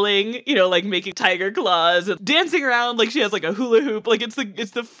growling, you know, like making tiger claws and dancing around like she has like a hula hoop. Like it's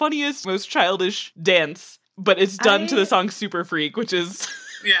the funniest, most childish dance, but it's done to the song Super Freak, which is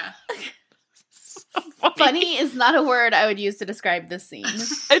Yeah. so funny. Funny is not a word I would use to describe this scene.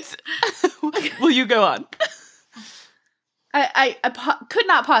 It's will you go on? I could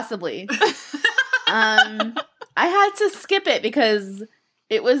not possibly. I had to skip it because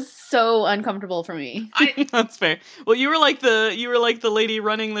it was so uncomfortable for me. That's fair. Well, you were like the lady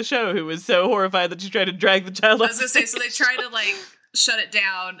running the show who was so horrified that she tried to drag the child I off was gonna say, so they try to like shut it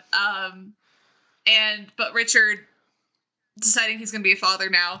down. But Richard, deciding he's gonna be a father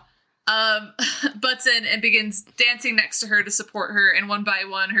now, butts in and begins dancing next to her to support her, and one by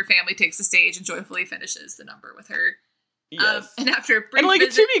one her family takes the stage and joyfully finishes the number with her. Yes. And after a brief And like,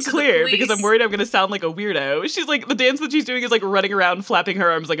 visit to be to the clear, police- because I'm worried I'm going to sound like a weirdo, she's like, the dance that she's doing is like running around flapping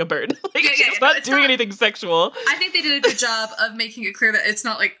her arms like a bird. Like, Yeah, she's no, not it's doing not- anything sexual. I think they did a good job of making it clear that it's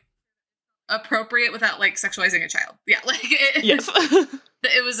not like appropriate without like sexualizing a child. Yeah, like Yes.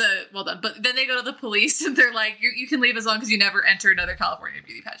 it was a well done. But then they go to the police and they're like, you can leave as long as you never enter another California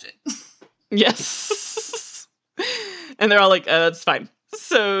beauty pageant. Yes. And they're all like, that's fine.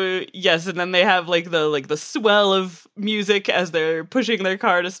 So, yes, and then they have like the swell of music as they're pushing their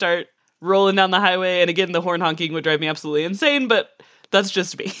car to start rolling down the highway. And again, the horn honking would drive me absolutely insane, but that's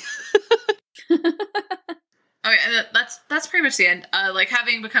just me. Okay, and that's pretty much the end. Like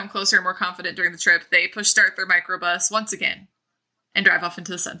having become closer and more confident during the trip, they push start their microbus once again and drive off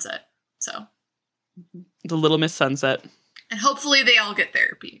into the sunset. So, The Little Miss Sunset. and hopefully they all get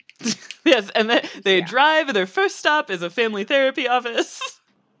therapy. Yes, and they drive, and their first stop is a family therapy office.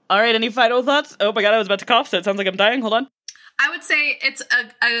 All right, any final thoughts? Oh my god, I was about to cough, so it sounds like I'm dying. Hold on. I would say it's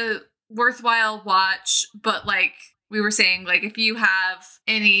a worthwhile watch, but like we were saying, like if you have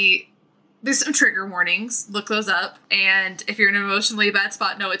any, there's some trigger warnings, look those up. And if you're in an emotionally bad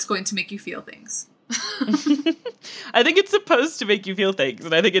spot, no, it's going to make you feel things. I think it's supposed to make you feel things,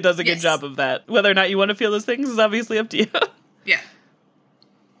 and I think it does a good Yes. job of that. Whether or not you want to feel those things is obviously up to you. Yeah.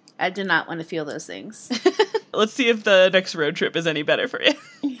 I do not want to feel those things. Let's see if the next road trip is any better for you.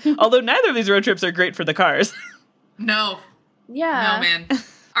 Although neither of these road trips are great for the cars. No. Yeah. No, man.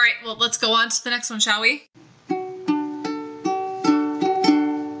 All right, well, let's go on to the next one, shall we?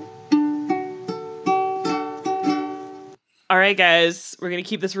 All right, guys, we're going to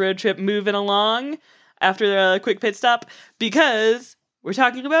keep this road trip moving along after a quick pit stop because we're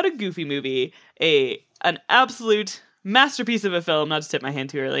talking about a Goofy movie, an absolute masterpiece of a film, not to tip my hand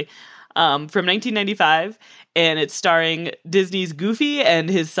too early, from 1995, and it's starring Disney's Goofy and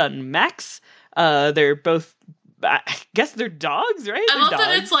his son Max. They're both, I guess they're dogs, right? I They're love that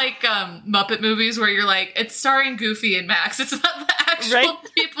dogs. it's like Muppet movies where you're like, it's starring Goofy and Max. It's not the actual Right?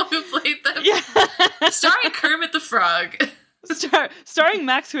 people who played them. Yeah. Starring Kermit the Frog. Starring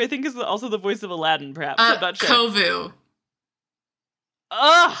Max, who I think is also the voice of Aladdin, perhaps. I'm not sure. Kovu.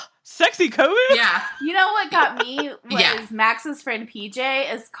 Ugh! Sexy Kovu? Yeah. You know what got me was Yeah. Max's friend PJ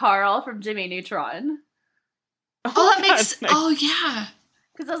as Carl from Jimmy Neutron. Oh, that God, makes... nice. Oh, yeah.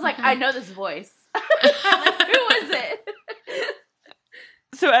 Because I was like, Okay. I know this voice. I'm like, who is it?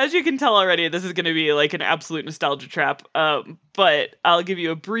 So as you can tell already, this is going to be like an absolute nostalgia trap. But I'll give you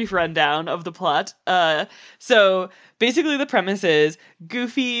a brief rundown of the plot. So basically the premise is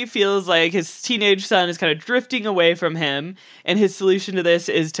Goofy feels like his teenage son is kind of drifting away from him. And his solution to this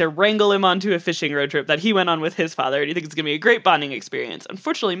is to wrangle him onto a fishing road trip that he went on with his father. And he thinks it's going to be a great bonding experience.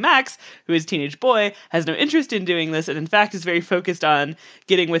 Unfortunately, Max, who is a teenage boy, has no interest in doing this. And in fact is very focused on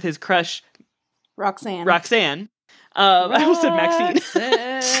getting with his crush, Roxanne. Roxanne. I almost said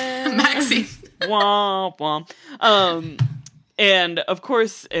Maxine. Maxie. Womp womp. And of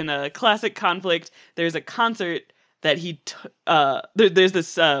course, in a classic conflict, there's a concert that there's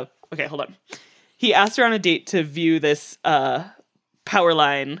this. Okay, hold on. He asked her on a date to view this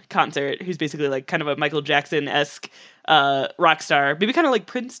Powerline concert. Who's basically like kind of a Michael Jackson-esque rock star, maybe kind of like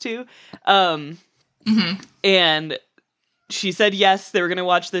Prince too. Mm-hmm. And she said yes, they were going to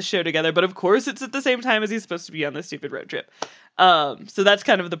watch this show together, but of course it's at the same time as he's supposed to be on this stupid road trip. So that's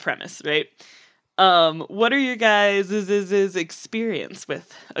kind of the premise, right? What are your guys' experience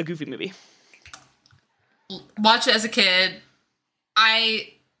with a Goofy movie? Watch it as a kid. I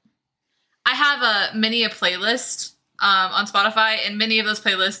have a playlist on Spotify, and many of those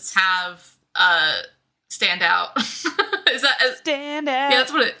playlists have Stand Out. Is that Stand out. Yeah,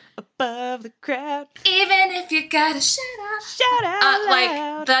 that's what it. above the crowd. Even if you gotta shut up. Shout out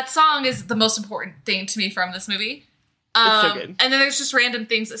loud. That song is the most important thing to me from this movie. It's so good. And then there's just random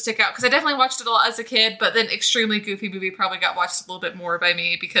things that stick out because I definitely watched it a lot as a kid, but then Extremely Goofy Movie probably got watched a little bit more by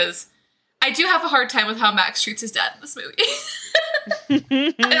me because I do have a hard time with how Max treats his dad in this movie.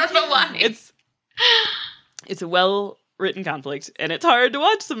 I don't know why. It's a well-written conflict, and it's hard to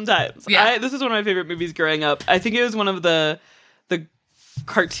watch sometimes. Yeah. This is one of my favorite movies growing up. I think it was one of the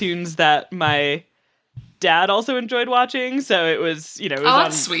cartoons that my dad also enjoyed watching, so it was, it was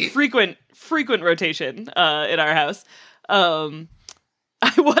on sweet. frequent rotation in our house. I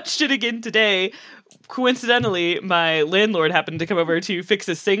watched it again today. Coincidentally, my landlord happened to come over to fix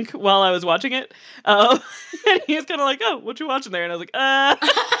a sink while I was watching it. And he was kind of like, "Oh, what you watching there?" And I was like,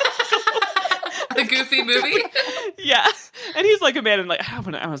 The Goofy Movie? Yeah. And he's like a man in like, I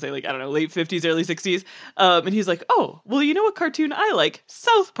want to say like, I don't know, late 50s, early 60s. And he's like, "Oh, well, you know what cartoon I like?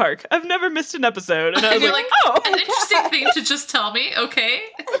 South Park. I've never missed an episode." And I was like, "Oh. An interesting thing to just tell me, okay?"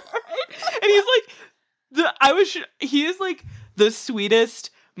 And he's like, he is like the sweetest,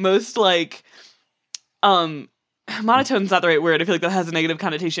 most like, monotone's not the right word. I feel like that has a negative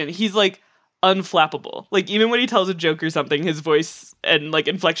connotation. He's like unflappable. Like even when he tells a joke or something, his voice and like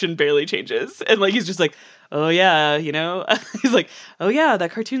inflection barely changes. And like he's just like, "Oh yeah, he's like, "Oh yeah,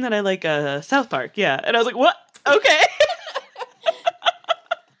 that cartoon that I like, South Park, yeah." And I was like, "What? Okay."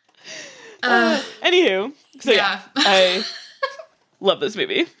 Anywho, so yeah, I love this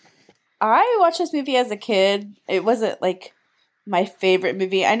movie. I watched this movie as a kid. It wasn't like my favorite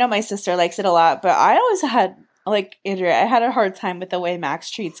movie. I know my sister likes it a lot, but I always had, like Andrea, I had a hard time with the way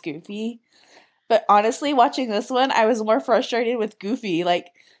Max treats Goofy. But honestly, watching this one, I was more frustrated with Goofy. Like,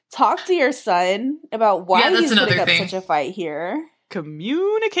 talk to your son about why he's putting up such a fight here.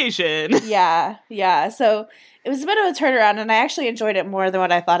 Communication. Yeah. So it was a bit of a turnaround, and I actually enjoyed it more than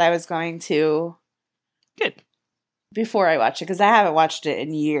what I thought I was going to. Good. Before I watched it, because I haven't watched it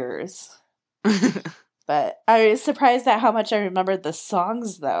in years. But I was surprised at how much I remembered the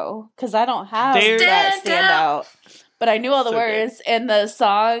songs, though, because I don't have that stand out. But I knew all the words, good. And the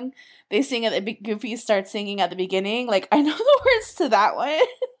song they sing at the Goofy starts singing at the beginning. Like, I know the words to that one.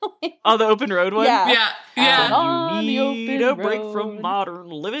 Oh, the open road one? Yeah. And you need a break from modern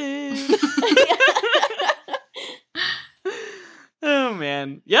living. Oh,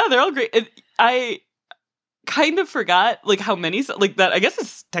 man. Yeah, they're all great. I kind of forgot like how many like that. I guess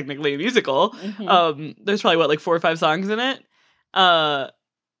it's technically a musical. Mm-hmm. There's probably like 4 or 5 songs in it. And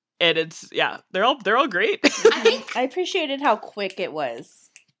it's they're all great. I think I appreciated how quick it was.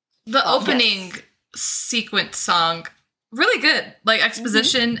 The opening sequence song, really good. Like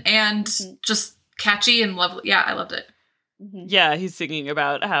exposition and just catchy and lovely. Yeah, I loved it. Mm-hmm. Yeah, he's singing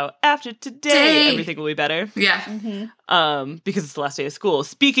about how after today everything will be better. Yeah. Mm-hmm. Because it's the last day of school.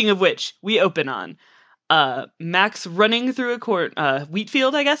 Speaking of which, we open on Max running through a wheat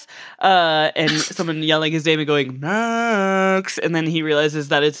field, I guess, and someone yelling his name and going, "Max!" And then he realizes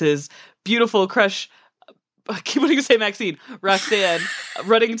that it's his beautiful crush, I keep wanting to say Maxine, Roxanne,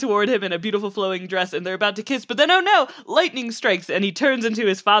 running toward him in a beautiful flowing dress, and they're about to kiss, but then, oh no, lightning strikes, and he turns into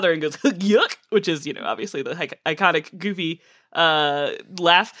his father and goes, "Yuck!" Which is, obviously the iconic Goofy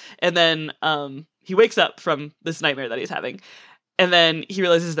laugh, and then he wakes up from this nightmare that he's having. And then he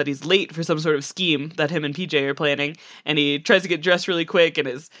realizes that he's late for some sort of scheme that him and PJ are planning. And he tries to get dressed really quick. And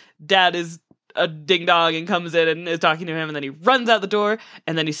his dad is a ding dong and comes in and is talking to him. And then he runs out the door.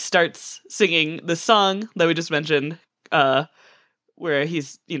 And then he starts singing the song that we just mentioned, where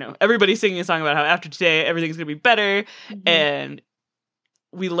he's, everybody's singing a song about how after today, everything's going to be better. Mm-hmm. And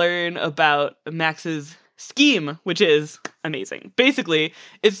we learn about Max's scheme, which is amazing. Basically,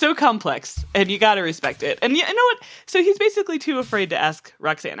 it's so complex, and you gotta respect it. And you know what? So he's basically too afraid to ask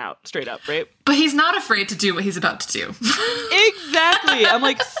Roxanne out, straight up, right? But he's not afraid to do what he's about to do. Exactly. I'm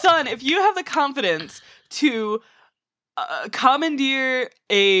like, son, if you have the confidence to commandeer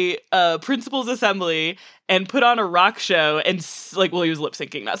a principal's assembly and put on a rock show and he was lip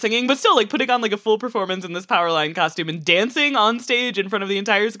syncing, not singing, but still putting on a full performance in this Powerline costume and dancing on stage in front of the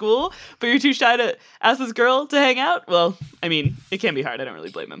entire school, but you're too shy to ask this girl to hang out. Well, I mean, it can be hard. I don't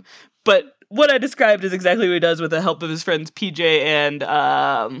really blame him. But what I described is exactly what he does with the help of his friends PJ and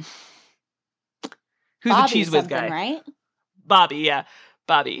who's Bobby, the cheese whiz guy? Right? Bobby, yeah.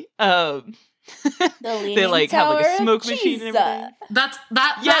 Bobby. They have a smoke machine and everything.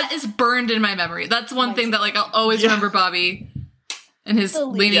 That is burned in my memory. That's one thing that I'll always remember Bobby and his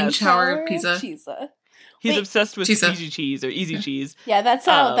leaning tower pizza. He's obsessed with easy cheese or easy cheese. Yeah, that's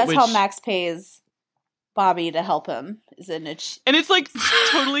how Max pays Bobby to help him is in a And it's like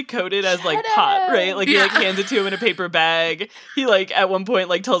totally coded as like Shut pot, up. right? Like he like hands it to him in a paper bag. He like at one point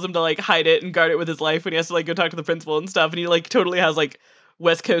like tells him to like hide it and guard it with his life when he has to like go talk to the principal and stuff. And he like totally has like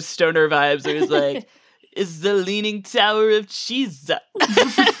West Coast stoner vibes where he's like, "It's the Leaning Tower of Cheese."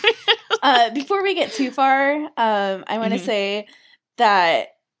 Before we get too far, I want to Mhm. say that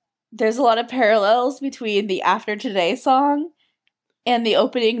there's a lot of parallels between the After Today song and the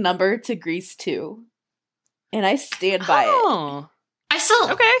opening number to Grease 2. And I stand by it. Oh, I still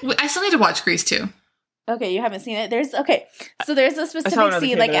need to watch Grease too. Okay, you haven't seen it? There's a specific when I was a scene,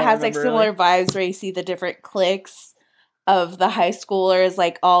 kid, like but I it don't has like remember similar vibes where you see the different cliques of the high schoolers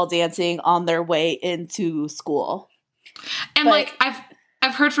like all dancing on their way into school. And But- like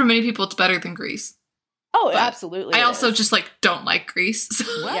I've heard from many people it's better than Grease. Oh, But absolutely. I it also is. just like don't like Grease. So,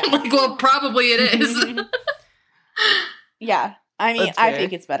 Yeah. like, well, probably it is. Yeah. I mean, That's I fair.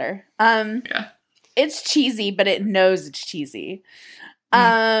 think it's better. Yeah. It's cheesy, but it knows it's cheesy.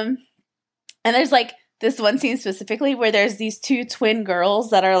 Mm. And there's like this one scene specifically where there's these two twin girls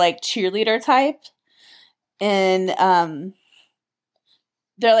that are like cheerleader type. And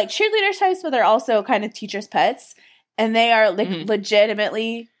they're like cheerleader types, but they're also kind of teachers' pets. And they are like Mhm.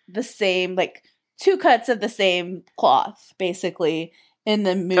 legitimately the same, like two cuts of the same cloth, basically, in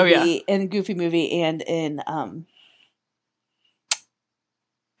the movie, Oh, yeah. in Goofy Movie and in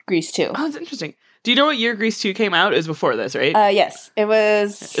Grease 2. Oh, that's interesting. Do you know what year Grease 2 came out? It was before this, right? Yes, it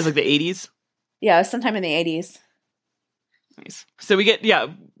was. It was like the 80s. Yeah, it was sometime in the 80s. Nice. So we get,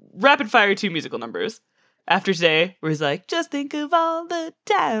 rapid fire 2 musical numbers. After Today, where he's like, "Just think of all the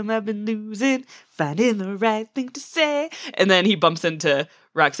time I've been losing, finding the right thing to say." And then he bumps into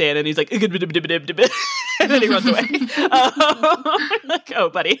Roxanne and he's like, and then he runs away. Like, oh,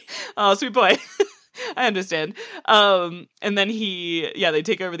 buddy. Oh, sweet boy. I understand. And then they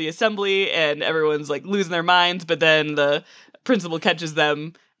take over the assembly and everyone's like losing their minds, but then the principal catches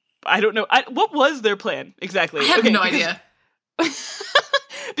them. I don't know. What was their plan exactly? I have no idea.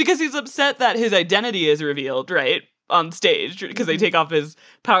 Because he's upset that his identity is revealed, right? On stage, because they take off his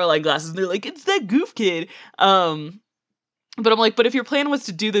power line glasses and they're like, "It's that goof kid." But I'm like, but if your plan was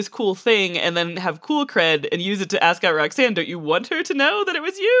to do this cool thing and then have cool cred and use it to ask out Roxanne, don't you want her to know that it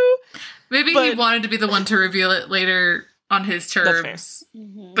was you? Maybe he But- wanted to be the one to reveal it later on his terms. That's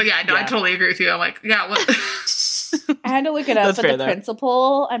But yeah, no, I Yeah. totally agree with you. I'm like, yeah, what? I had to look it up, That's but fair, the though.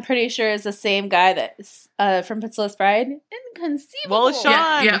 principal, I'm pretty sure, is the same guy that's from Princess Bride. Inconceivable. Wallace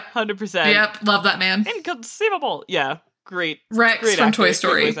Shawn, Yeah, 100%. Yep, love that man. Inconceivable. Yeah, great. Rex Great from actor, Toy great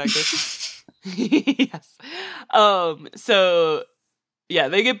Story. voice actor. Yes. So yeah,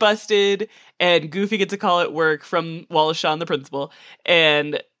 they get busted, and Goofy gets a call at work from Wallace Shawn, the principal,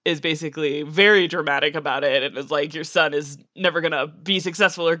 and is basically very dramatic about it, and is like, "Your son is never gonna be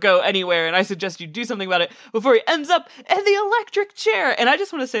successful or go anywhere, and I suggest you do something about it before he ends up in the electric chair." And I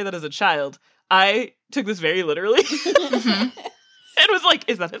just want to say that as a child, I took this very literally. Mhm. And was like,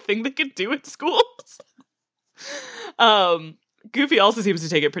 is that a thing they could do at schools? Goofy also seems to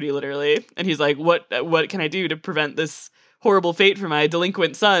take it pretty literally, and he's like, what can I do to prevent this horrible fate for my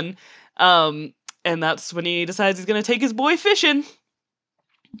delinquent son? And that's when he decides he's gonna take his boy fishing,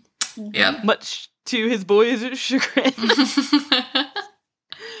 Yep. much to his boy's chagrin.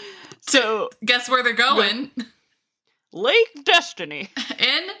 So, Guess where they're going? Lake Destiny.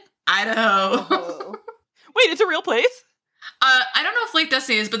 In Idaho. Oh. Wait, it's a real place? I don't know if Lake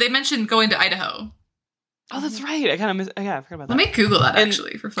Destiny is, but they mentioned going to Idaho. Oh, that's right. I forgot about that. Let me Google that And-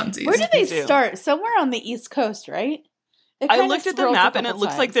 actually for funsies. Where did they Me too. start? Somewhere on the East Coast, right? It I kinda looked at the swirls a map and it couple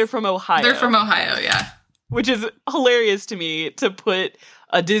looks like times. they're from Ohio. They're from Ohio, yeah. Which is hilarious to me, to put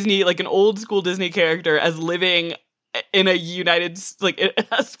a Disney, like an old school Disney character, as living in a a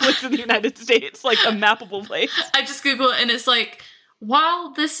place in the United States, like a mappable place. I just Google it and it's like,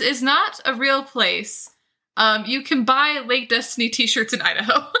 while this is not a real place, you can buy Lake Destiny t-shirts in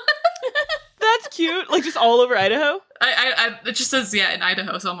Idaho. That's cute. Like just all over Idaho. It just says, yeah, in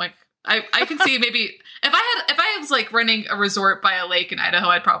Idaho. So I'm like, I can see maybe if I was like running a resort by a lake in Idaho,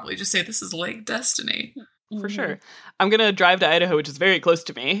 I'd probably just say this is Lake Destiny. For Mhm. sure. I'm gonna drive to Idaho, which is very close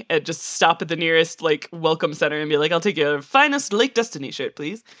to me, and just stop at the nearest like welcome center and be like, "I'll take your finest Lake Destiny shirt,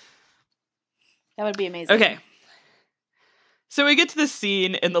 please." That would be amazing. Okay. So we get to this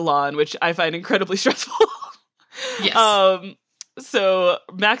scene in the lawn, which I find incredibly stressful. Yes. So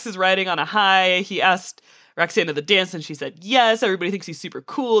Max is riding on a high. He asked Roxanne to the dance, and she said yes. Everybody thinks he's super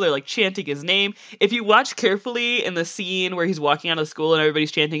cool. They're like chanting his name. If you watch carefully in the scene where he's walking out of school and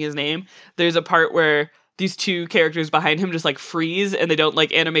everybody's chanting his name, there's a part where these two characters behind him just like freeze and they don't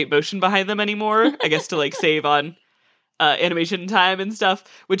like animate motion behind them anymore. I guess to like save on animation time and stuff,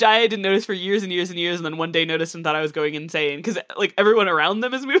 which I didn't notice for years and years and years, and then one day noticed and thought I was going insane because like everyone around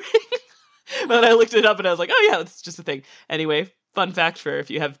them is moving. But then I looked it up and I was like, oh yeah, that's just a thing. Anyway, fun fact for if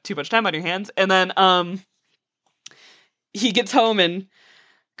you have too much time on your hands. And then he gets home and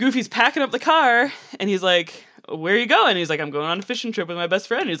Goofy's packing up the car and he's like, where are you going? He's like, I'm going on a fishing trip with my best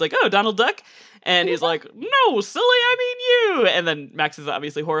friend. He's like, oh, Donald Duck? And he's like, no, silly, I mean you. And then Max is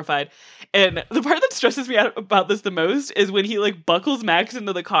obviously horrified. And the part that stresses me out about this the most is when he like buckles Max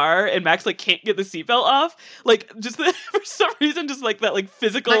into the car and Max like can't get the seatbelt off. Like just for some reason, just like that like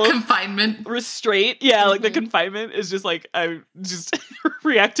physical Like confinement restraint. Yeah, like the confinement is just like, I just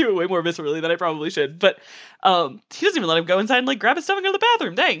react to it way more viscerally than I probably should. But he doesn't even let him go inside and like grab his stuff and go to the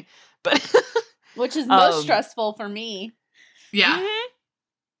bathroom. Dang. But which is most stressful for me. Yeah.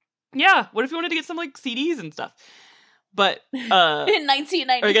 Mm-hmm. Yeah. What if you wanted to get some like CDs and stuff? But In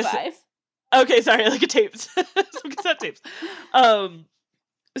 1995. Okay, sorry, like a tapes. Some cassette tapes.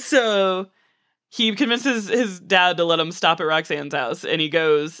 So he convinces his dad to let him stop at Roxanne's house, and he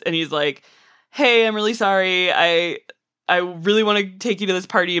goes and he's like, hey, I'm really sorry. I really want to take you to this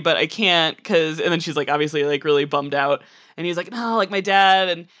party, but I can't and then she's like obviously like really bummed out. And he's like, no, like my dad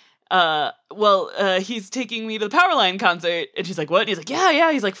and he's taking me to the Powerline concert. And she's like, what? And he's like,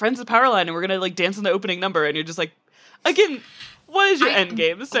 yeah. He's like friends with Powerline and we're gonna like dance in the opening number. And you're just like, again, what is your end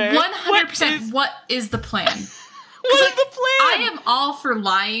game, sir? 100%. What is the plan? What is the plan? I am all for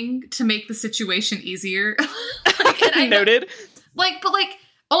lying to make the situation easier. Noted. But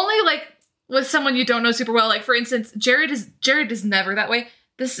only like with someone you don't know super well. Like for instance, Jared is never that way.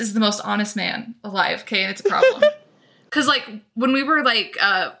 This is the most honest man alive. Okay, and it's a problem. Because like when we were like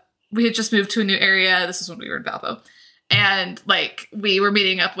we had just moved to a new area. This was when we were in Valpo. And like we were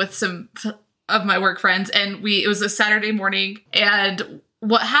meeting up with some of my work friends and it was a Saturday morning. And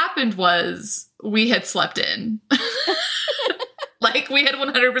what happened was we had slept in. Like we had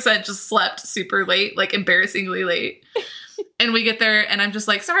 100% just slept super late, like embarrassingly late. And we get there and I'm just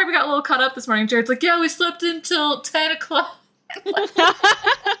like, sorry, we got a little caught up this morning. Jared's like, yeah, we slept until 10 o'clock. And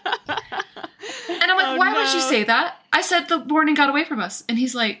I'm like, why would you say that? I said the morning got away from us. And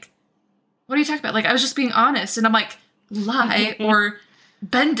he's like, what are you talking about? Like, I was just being honest. And I'm like, lie or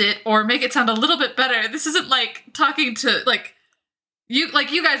bend it or make it sound a little bit better. This isn't like talking to like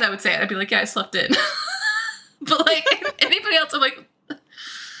you guys, I would say it. I'd be like, yeah, I slept in. But like anybody else, I'm like,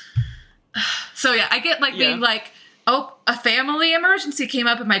 so yeah, I get like being like, oh, a family emergency came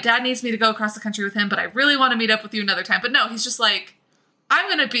up and my dad needs me to go across the country with him, but I really want to meet up with you another time. But no, he's just like, I'm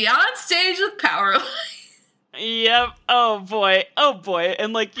going to be on stage with Powerline. Yep. Oh boy.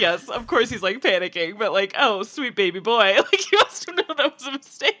 And like, yes, of course he's like panicking, but like, oh, sweet baby boy. Like, he must have known that was a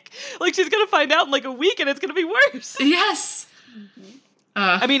mistake. Like, she's going to find out in like a week and it's going to be worse. Yes.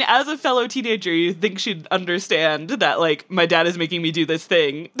 I mean, as a fellow teenager, you think she'd understand that like, my dad is making me do this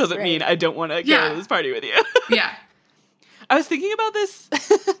thing. Doesn't mean I don't want to go to this party with you. Yeah. I was thinking about this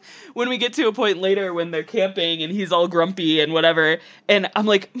when we get to a point later when they're camping and he's all grumpy and whatever. And I'm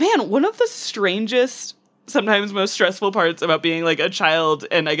like, man, one of the strangest, sometimes most stressful parts about being like a child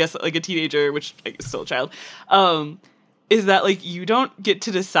and I guess like a teenager, which I guess still a child, is that like you don't get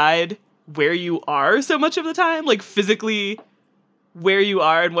to decide where you are so much of the time. Like physically where you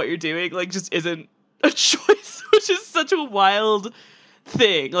are and what you're doing like just isn't a choice, which is such a wild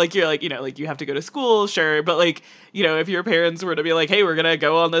thing. Like you're like, you know, like you have to go to school, sure, but like, you know, if your parents were to be like, hey, we're gonna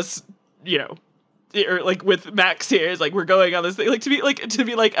go on this, you know, or like with Max here is like we're going on this thing, like to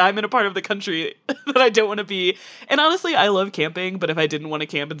be like I'm in a part of the country that I don't want to be. And honestly, I love camping, but if I didn't want to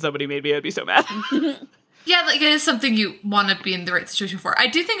camp and somebody made me, I'd be so mad. Yeah, like it is something you want to be in the right situation for. I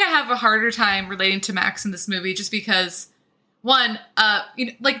do think I have a harder time relating to Max in this movie just because one, you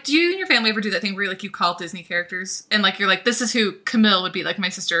know, like, do you and your family ever do that thing where like you call Disney characters and like you're like, this is who Camille would be, like my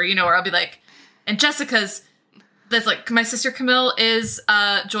sister, you know, or I'll be like, and Jessica's, that's like my sister Camille is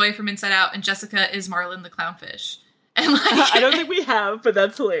Joy from Inside Out, and Jessica is Marlin the clownfish. And like, I don't think we have, but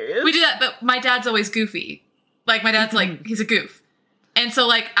that's hilarious. We do that, but my dad's always goofy. Like my dad's like he's a goof, and so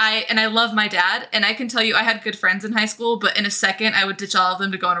like I love my dad, and I can tell you I had good friends in high school, but in a second I would ditch all of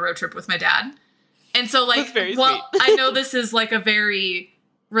them to go on a road trip with my dad. And so, like, well, I know this is, like, a very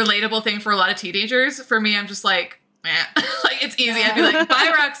relatable thing for a lot of teenagers. For me, I'm just like, like, it's easy. I'd be like,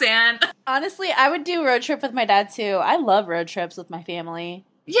 bye, Roxanne. Honestly, I would do a road trip with my dad, too. I love road trips with my family.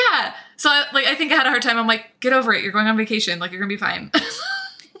 Yeah. So, I think I had a hard time. I'm like, get over it. You're going on vacation. Like, you're going to be fine.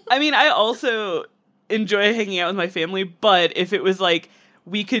 I mean, I also enjoy hanging out with my family, but if it was, like,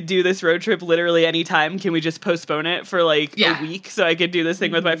 we could do this road trip literally anytime. Can we just postpone it for like a week so I could do this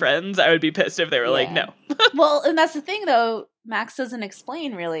thing with my friends? I would be pissed if they were like, no. Well, and that's the thing though. Max doesn't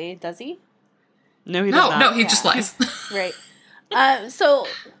explain really, does he? No, he does not. No, he Yeah. just lies. Right. So,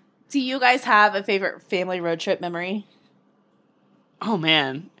 do you guys have a favorite family road trip memory? Oh,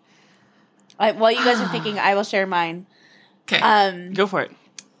 man. While you guys are thinking, I will share mine. Okay. Go for it.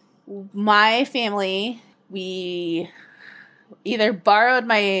 My family, we either borrowed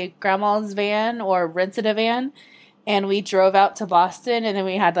my grandma's van or rented a van, and we drove out to Boston, and then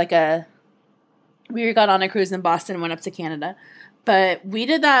we had we got on a cruise in Boston and went up to Canada. But we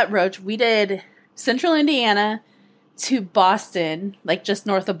did that road. We did Central Indiana to Boston, like just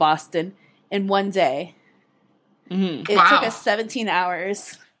north of Boston, in one day. Mm-hmm. It Wow. took us 17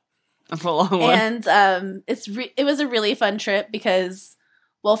 hours. That's a long one. And it was a really fun trip because,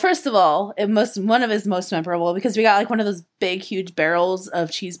 well, first of all, one of his most memorable because we got like one of those big, huge barrels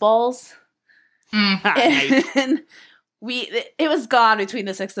of cheese balls. Nice. And it was gone between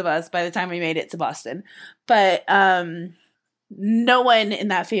the six of us by the time we made it to Boston. But no one in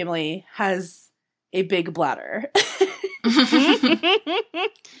that family has a big bladder.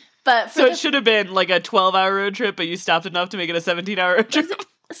 But So it should have been like a 12-hour road trip, but you stopped enough to make it a 17-hour road trip.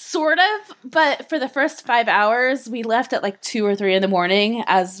 sort of, but for the first 5 hours, we left at like 2 or 3 in the morning,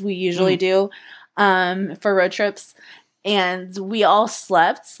 as we usually do for road trips. And we all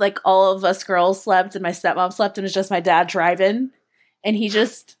slept, like all of us girls slept, and my stepmom slept, and it was just my dad driving. And he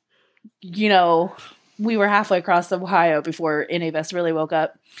just, we were halfway across Ohio before any of us really woke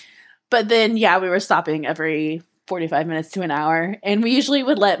up. But then, we were stopping every 45 minutes to an hour. And we usually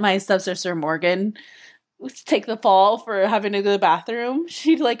would let my stepsister Morgan take the fall for having to go to the bathroom.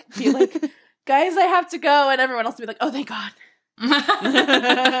 She'd be like, guys, I have to go. And everyone else would be like, oh, thank God.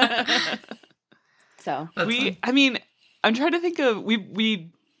 So I'm trying to think of,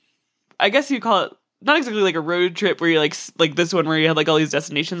 we I guess you call it not exactly like a road trip where you like this one where you had like all these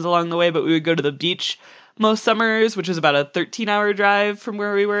destinations along the way, but we would go to the beach most summers, which was about a 13-hour drive from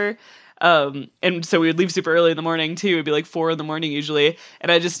where we were. And so we would leave super early in the morning too. It'd be like 4 a.m. usually.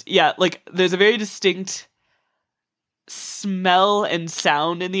 And I just, there's a very distinct smell and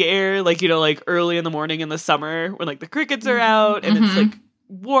sound in the air. Like, like early in the morning in the summer when like the crickets are out and it's like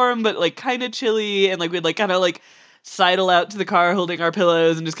warm, but like kind of chilly. And like, we'd like kind of like sidle out to the car holding our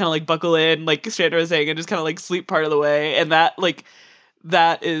pillows and just kind of like buckle in, like Chandra was saying, and just kind of like sleep part of the way. And that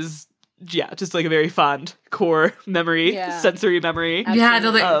is, just like a very fond core memory, sensory memory. Yeah,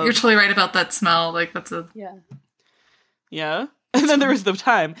 no, you're totally right about that smell. Like that's a yeah. And then there was the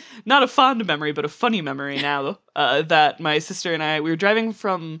time, not a fond memory, but a funny memory now, that my sister and I, we were driving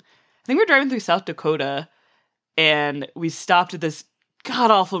through South Dakota, and we stopped at this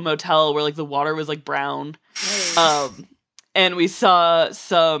god-awful motel where like the water was like brown. And we saw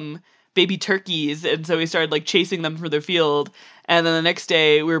some baby turkeys, and so we started like chasing them from their field. And then the next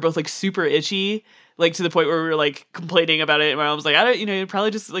day we were both like super itchy, like to the point where we were like complaining about it. And my mom was like, you're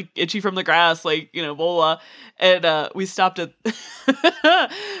probably just like itchy from the grass, like, blah, blah. And we stopped at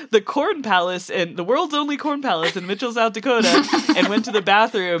the Corn Palace, and the world's only Corn Palace in Mitchell, South Dakota, and went to the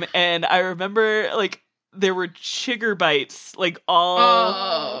bathroom. And I remember like there were chigger bites, like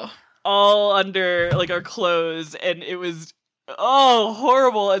all under like our clothes, and it was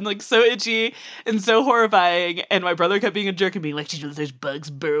horrible and like so itchy and so horrifying. And my brother kept being a jerk and being like, there's bugs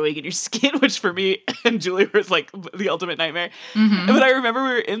burrowing in your skin, which for me and Julie was like the ultimate nightmare. But I remember we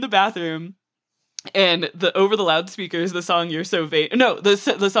were in the bathroom, and over the loudspeakers, the song "You're So Vain,"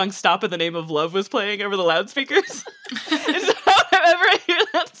 the song "Stop in the Name of Love" was playing over the loudspeakers. And so whenever I hear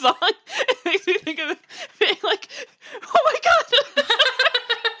that song, it makes me think of being like, oh my God,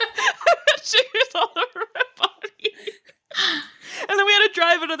 sugars all over my body. And then we had to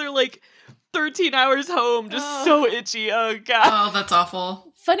drive another like 13 hours home, just so itchy. Oh God. Oh, that's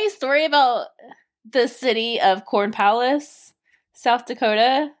awful. Funny story about the city of Corn Palace, South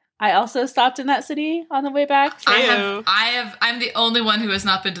Dakota. I also stopped in that city on the way back. I'm the only one who has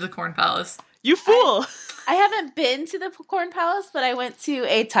not been to the Corn Palace. You fool. I haven't been to the Corn Palace, but I went to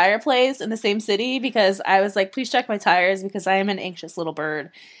a tire place in the same city because I was like, please check my tires because I am an anxious little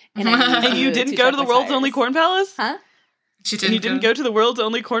bird. And you didn't go to the world's only Corn Palace? Huh? She didn't. And you didn't go to the world's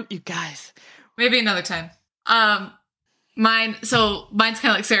only corn. You guys. Maybe another time. Mine's kind of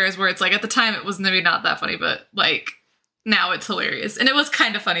like Sarah's, where it's like at the time it was maybe not that funny, but like now it's hilarious, and it was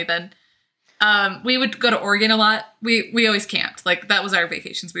kind of funny then. We would go to Oregon a lot. We always camped. Like that was our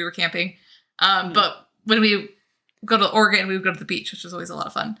vacations. We were camping. But when we go to Oregon, we would go to the beach, which was always a lot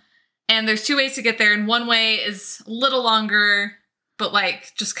of fun. And there's 2 ways to get there, and one way is a little longer, but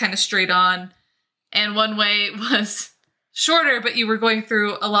like just kind of straight on, and one way was shorter, but you were going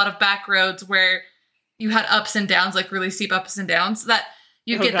through a lot of back roads where you had ups and downs, like really steep ups and downs, that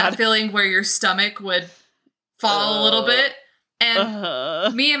you get that feeling where your stomach would fall a little bit.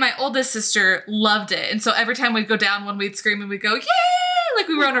 And me and my oldest sister loved it. And so every time we'd go down one, we'd scream and we'd go, yay! Like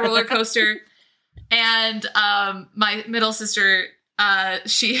we were on a roller coaster. And my middle sister,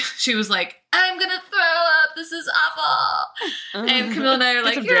 she was like, I'm gonna throw up. This is awful. And Camille and I are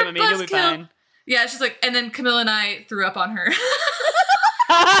like, you're a buzzkill. Yeah, she's like, and then Camille and I threw up on her.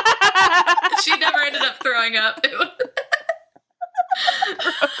 She never ended up throwing up.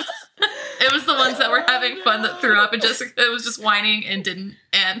 It was the ones that were having fun that threw up, and Jessica was just whining and didn't.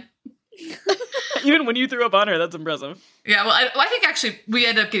 And even when you threw up on her, that's impressive. Yeah, well, I think actually we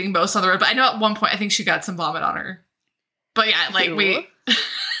ended up getting most on the road, but I know at one point I think she got some vomit on her. But yeah, like we,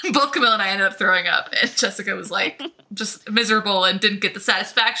 both Camille and I ended up throwing up, and Jessica was like just miserable and didn't get the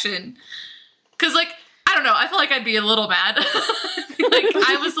satisfaction. Because like, I don't know, I feel like I'd be a little mad. Like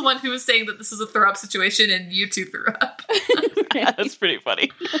I was the one who was saying that this was a throw up situation, and you two threw up. That's pretty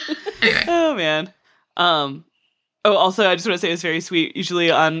funny. Anyway. Oh man. Also, I just want to say it's very sweet.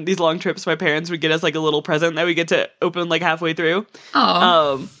 Usually on these long trips, my parents would get us like a little present that we get to open like halfway through.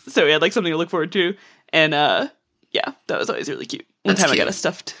 Oh. So we had like something to look forward to, and yeah, that was always really cute. One time I got a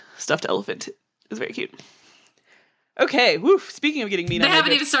stuffed elephant. It was very cute. Okay, woof. Speaking of getting mean, they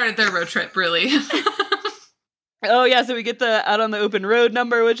haven't even started their road trip, really. Oh yeah, so we get the out on the open road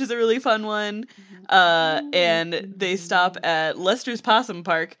number, which is a really fun one. And they stop at Lester's Possum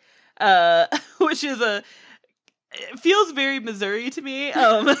Park, which is it feels very Missouri to me.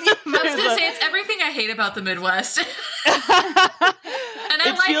 I was gonna say it's everything I hate about the Midwest. And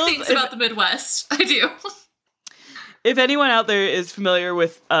I like things about the Midwest. I do. If anyone out there is familiar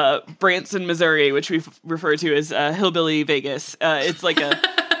with Branson, Missouri, which we refer to as Hillbilly Vegas, it's like a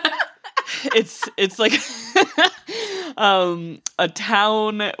it's like a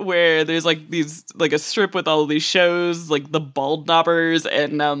town where there's like these like a strip with all of these shows, like the Bald Knobbers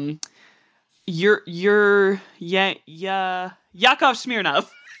and Yakov Smirnoff.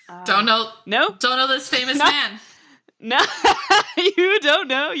 Don't know. No? Don't know this famous man. No, you don't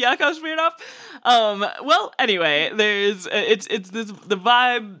know Yakov Smirnoff? Well, anyway, there's it's this the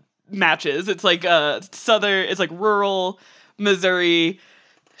vibe matches. It's like southern, it's like rural Missouri,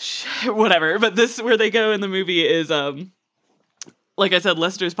 whatever. But this where they go in the movie is like I said,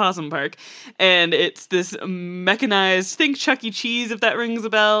 Lester's Possum Park, and it's this mechanized, think Chuck E. Cheese, if that rings a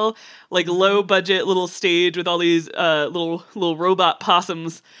bell, like low budget little stage with all these little robot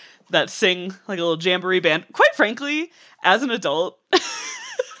possums that sing like a little jamboree band. Quite frankly, as an adult,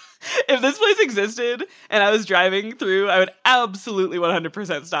 if this place existed and I was driving through, I would absolutely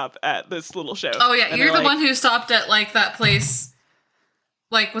 100% stop at this little show. Oh yeah, you're the one who stopped at like that place,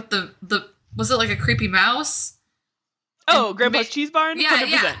 like with the was it like a creepy mouse? Oh, Grandpa's Cheese Barn? Yeah,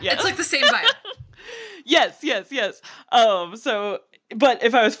 100%, yeah. It's like the same vibe. Yes. So, but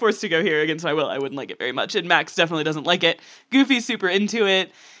if I was forced to go here against my will, I wouldn't like it very much. And Max definitely doesn't like it. Goofy's super into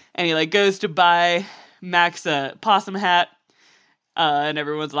it. And he like goes to buy Max a possum hat. And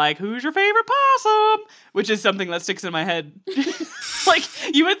everyone's like, who's your favorite possum? Which is something that sticks in my head. Like,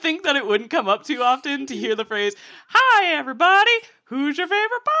 you would think that it wouldn't come up too often to hear the phrase, hi, everybody, who's your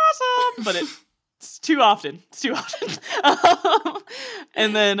favorite possum? But it's too often. It's too often.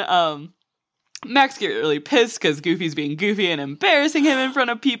 And then Max gets really pissed because Goofy's being goofy and embarrassing him in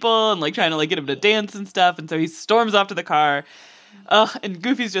front of people and like trying to like get him to dance and stuff. And so he storms off to the car. And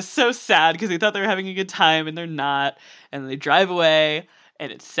Goofy's just so sad because he thought they were having a good time and they're not. And they drive away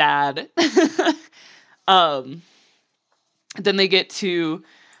and it's sad. Then they get to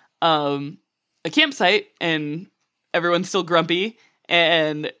a campsite and everyone's still grumpy.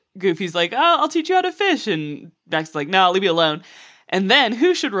 And Goofy's like, oh, I'll teach you how to fish. And Max is like, no, I'll leave you alone. And then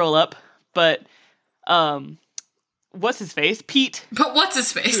who should roll up but what's his face? Pete. But what's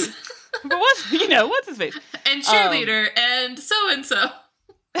his face? But what's his face? And cheerleader and so.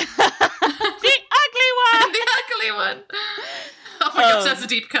 The ugly one! The ugly one. Oh my gosh, that's a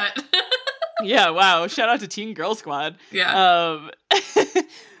deep cut. Yeah, wow. Shout out to Teen Girl Squad. Yeah.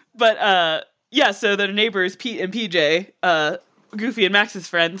 But yeah, so their neighbors, Pete and PJ, Goofy and Max's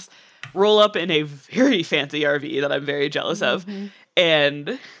friends, roll up in a very fancy RV that I'm very jealous of.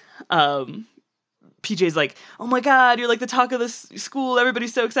 And PJ's like, oh my god, you're like the talk of this school.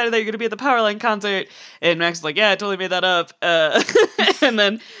 Everybody's so excited that you're going to be at the Powerline concert. And Max is like, yeah, I totally made that up. And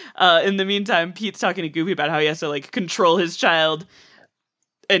then in the meantime, Pete's talking to Goofy about how he has to like control his child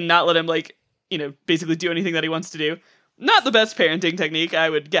and not let him like, basically do anything that he wants to do. Not the best parenting technique, I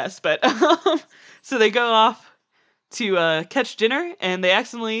would guess. But so they go off to catch dinner and they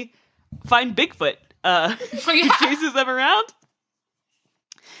accidentally find Bigfoot. He chases them around.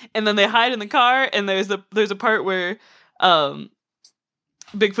 And then they hide in the car, and there's a part where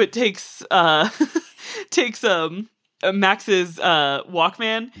Bigfoot takes Max's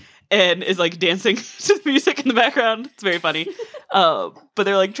Walkman and is like dancing to the music in the background. It's very funny. But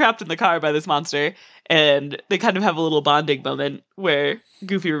they're like trapped in the car by this monster, and they kind of have a little bonding moment where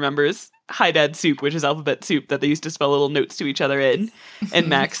Goofy remembers Hi Dad Soup, which is alphabet soup that they used to spell little notes to each other in, and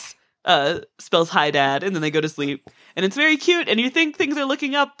Max spells Hi Dad, and then they go to sleep, and it's very cute, and you think things are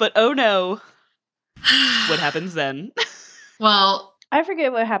looking up, but oh no. What happens then? Well, I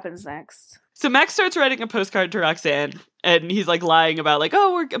forget what happens next. So Max starts writing a postcard to Roxanne, and he's like lying about like,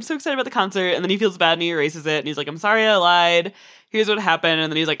 oh, I'm so excited about the concert, and then he feels bad and he erases it, and he's like, I'm sorry I lied. Here's what happened,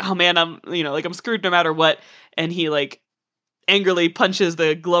 and then he's like, oh man, I'm screwed no matter what, and he like angrily punches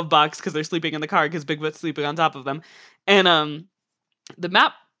the glove box because they're sleeping in the car because Bigfoot's sleeping on top of them, and the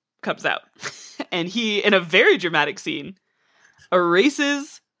map comes out, and he, in a very dramatic scene,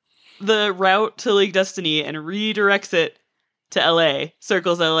 erases the route to Lake Destiny and redirects it to LA,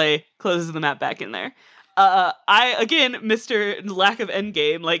 circles LA, closes the map back in there. Again, Mr. Lack of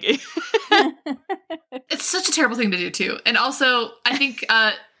Endgame, like... It's such a terrible thing to do, too. And also, I think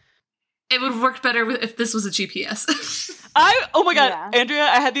it would have worked better if this was a GPS. Oh my god, Yeah. Andrea,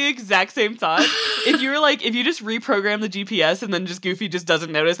 I had the exact same thought. If you just reprogram the GPS and then just Goofy just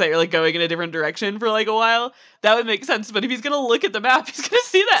doesn't notice that you're like going in a different direction for like a while, that would make sense. But if he's gonna look at the map, he's gonna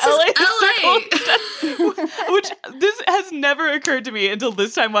see that LA. Which this has never occurred to me until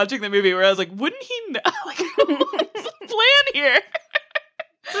this time watching the movie, where I was like, wouldn't he know? Like, what's the plan here?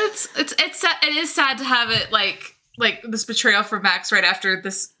 It's sad. It is sad to have it like this betrayal for Max right after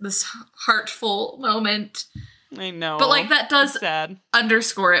this heartful moment. I know, but like that does sad.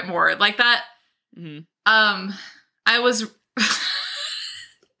 Underscore it more. Like that. Mm-hmm. I was.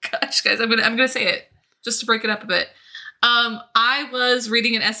 Gosh, guys, I'm gonna say it just to break it up a bit. I was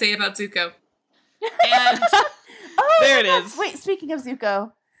reading an essay about Zuko, and there it is. Wait, speaking of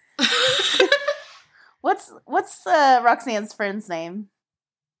Zuko, what's Roxanne's friend's name?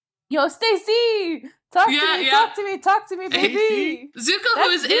 Yo, Stacy, talk to me, baby. Zuko, who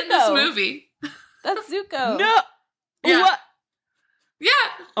is in this movie. That's Zuko. No. Yeah. What? Yeah.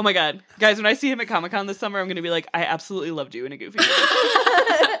 Oh my god. Guys, when I see him at Comic-Con this summer, I'm going to be like, I absolutely loved you in a Goofy movie.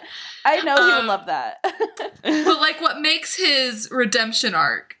 I know he would love that. But like what makes his redemption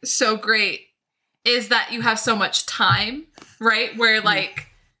arc so great is that you have so much time, right? Where like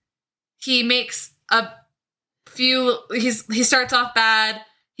he makes he starts off bad,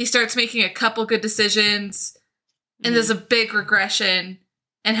 he starts making a couple good decisions, and there's a big regression,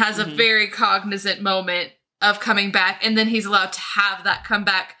 and has a very cognizant moment of coming back, and then he's allowed to have that come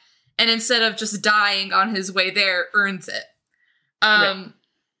back, and instead of just dying on his way there, earns it. Right.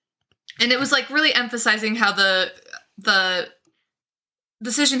 And it was like really emphasizing how the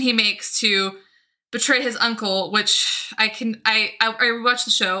decision he makes to betray his uncle, which I watch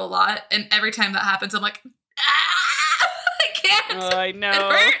the show a lot, and every time that happens, I'm like, I can't. Oh, I know. It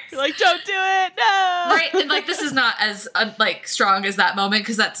hurts. You're like, don't do it. No. Right, and like this is not as like strong as that moment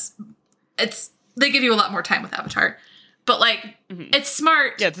because they give you a lot more time with Avatar, but like it's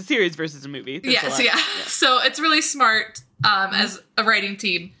smart. Yeah, it's a series versus a movie. There's So it's really smart as a writing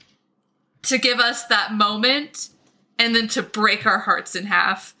team to give us that moment and then to break our hearts in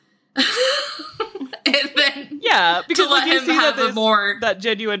half. And then because to let him have a more that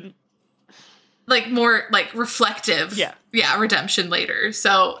genuine, like more like reflective redemption later.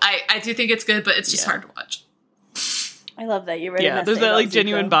 So I do think it's good, but it's just hard to watch. I love that you read. Yeah, there's that like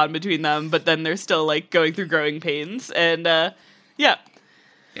genuine bond between them, but then they're still like going through growing pains, and yeah.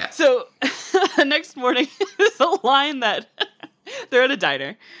 So the next morning, there's a line that they're at a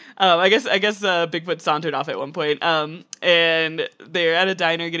diner. I guess Bigfoot sauntered off at one point, and they're at a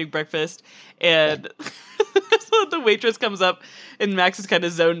diner getting breakfast, and so the waitress comes up, and Max is kind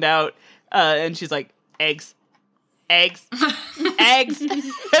of zoned out, and she's like, eggs. And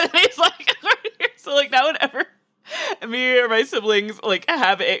he's like, so like now whenever me or my siblings like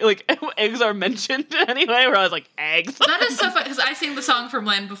have eggs are mentioned anyway, where I was like, eggs. That is so fun because I sing the song from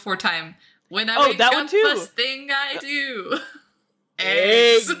Land Before Time. When I wake that up, one too. first thing I do,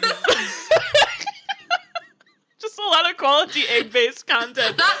 eggs. Just a lot of quality egg-based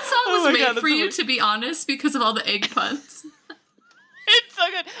content. That song was made for you, to be honest, because of all the egg puns. It's so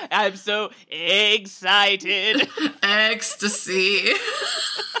good. I'm so excited. Ecstasy.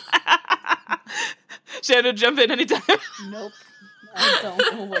 Shannon, jump in anytime. Nope. I don't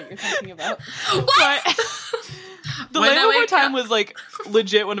know what you're talking about. What? The Land Before Time was like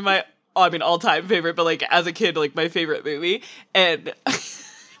legit one of my, all-time favorite, but like as a kid, like my favorite movie. And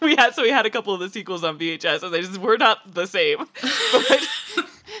we had a couple of the sequels on VHS, and they just were not the same. But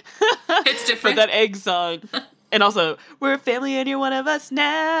it's different. But that egg song, And also, we're a family and you're one of us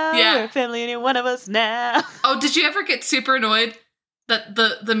now. Yeah. We're a family and you're one of us now. Oh, did you ever get super annoyed that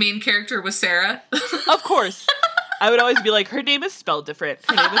the main character was Sarah? Of course. I would always be like, her name is spelled different.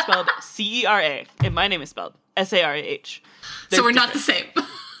 Her name is spelled C-E-R-A. And my name is spelled S-A-R-A-H. So we're not the same.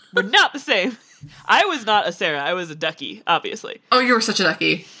 We're not the same. I was not a Sarah. I was a Ducky, obviously. Oh, you were such a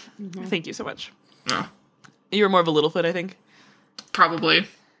Ducky. Thank you so much. No. You were more of a Littlefoot, I think. Probably.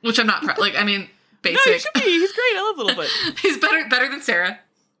 Which I'm not like, I mean, basic. No, you should be. He's great. I love Littlefoot. He's better than Sarah.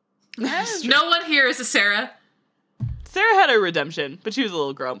 No one here is a Sarah. Sarah had a redemption, but she was a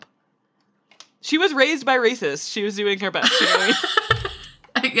little grump. She was raised by racists. She was doing her best. You know what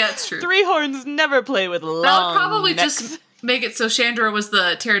I mean? Yeah, it's true. Three horns never play with long That would probably necks. just make it so Chandra was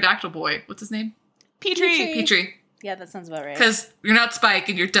the pterodactyl boy. What's his name? Petrie. Petrie. Yeah, that sounds about right. Because you're not Spike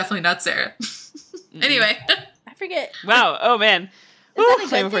and you're definitely not Sarah. Anyway. I forget. Wow. Oh, man. Is that a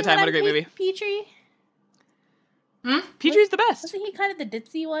Flame good Before thing Time. that What a great movie. Petrie? Petrie's the best. Wasn't he kind of the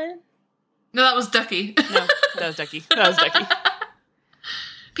ditzy one? No, that was Ducky. No, that was Ducky. That was Ducky.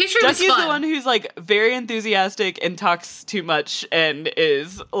 Petrie was Ducky's fun. the one who's, like, very enthusiastic and talks too much and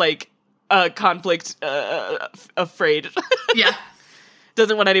is, like, conflict afraid. Yeah.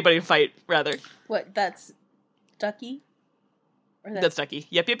 Doesn't want anybody to fight, rather. What? That's Ducky? Or That's Ducky.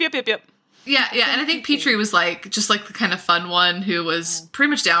 Yep. Yeah, and I think Petrie was like just like the kind of fun one who was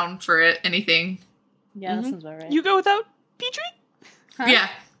pretty much down for it, anything. Yeah, that sounds about right. You go without Petrie? Huh? Yeah.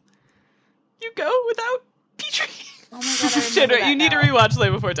 You go without Petrie? Oh my god, I remember Chandra, that you need to now. rewatch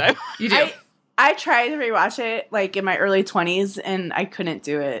Flame Before Time. You do. I tried to rewatch it like in my early 20s and I couldn't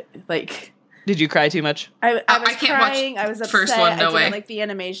do it. Like Did you cry too much? I was I can't watch crying. I was upset. first one, no I way. didn't like the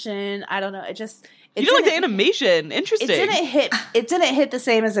animation. I don't know. It just You don't like the animation. Interesting. It didn't hit the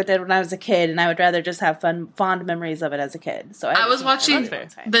same as it did when I was a kid, and I would rather just have fond memories of it as a kid. So I was watching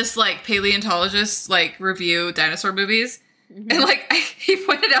That's fair. this like paleontologist like review dinosaur movies, Mm-hmm. and like he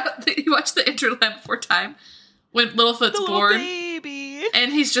pointed out that he watched the intro Land Before Time when Littlefoot's the little born, baby.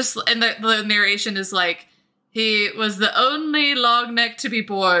 and he's just and the narration is like he was the only long neck to be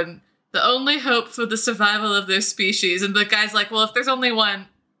born, the only hope for the survival of their species, and the guy's like, well, if there's only one,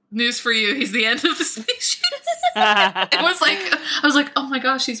 news for you, he's the end of the species. It was like I was like, oh my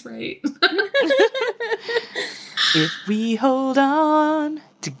gosh, he's right. If we hold on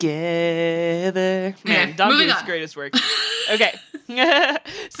together. Man, Yeah, Donkey's moving on. greatest work. Okay.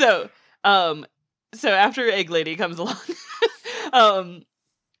 So after Egg Lady comes along,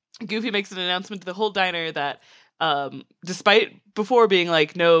 Goofy makes an announcement to the whole diner that despite before being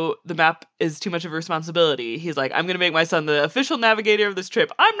like, no, the map is too much of a responsibility, he's like, I'm going to make my son the official navigator of this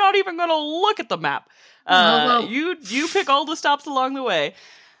trip. I'm not even going to look at the map. No. You pick all the stops along the way.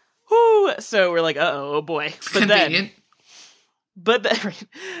 Whew. So we're like, oh boy. Convenient.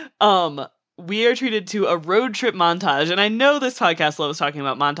 Right. We are treated to a road trip montage, and I know this podcast loves talking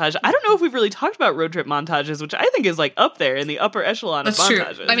about montage. I don't know if we've really talked about road trip montages, which I think is like up there in the upper echelon That's of true.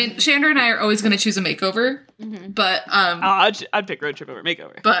 montages. I mean, Chandra and I are always going to choose a makeover, but I'd pick road trip over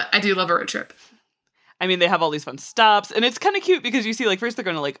makeover. but I do love a road trip. I mean, they have all these fun stops, and it's kind of cute because you see, like, first they're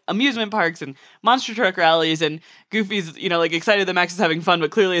going to, like, amusement parks and monster truck rallies, and Goofy's, you know, like, excited that Max is having fun,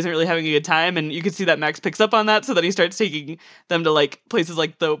 but clearly isn't really having a good time, and you can see that Max picks up on that, so then he starts taking them to, like, places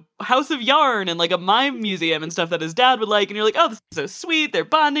like the House of Yarn and, like, a mime museum and stuff that his dad would like, and you're like, oh, this is so sweet, they're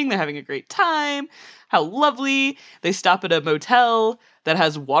bonding, they're having a great time, how lovely. They stop at a motel that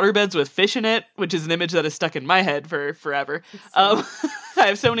has waterbeds with fish in it, which is an image that is stuck in my head for forever. I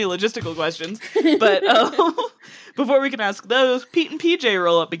have so many logistical questions. But before we can ask those, Pete and PJ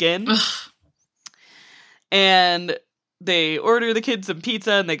roll up again. And they order the kids some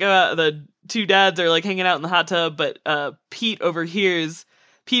pizza, and they go out. The two dads are like hanging out in the hot tub, but Pete overhears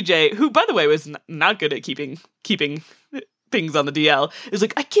PJ, who, by the way, was not good at keeping things on the DL, is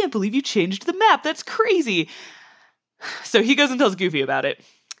like, I can't believe you changed the map. That's crazy. So he goes and tells Goofy about it.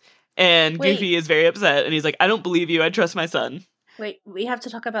 And Wait. Goofy is very upset, and he's like, I don't believe you. I trust my son. Wait, we have to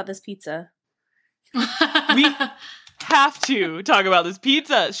talk about this pizza. We have to talk about this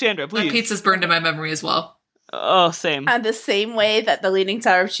pizza. Chandra, That please. pizza's burned in my memory as well. Oh, same. And the same way that the Leaning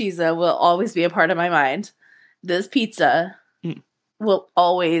Tower of Pisa will always be a part of my mind, this pizza will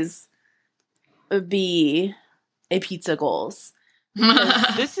always be a pizza goals.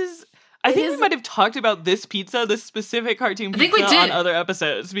 This is... I It think we is- might have talked about this pizza, this specific cartoon I pizza, think we did. on other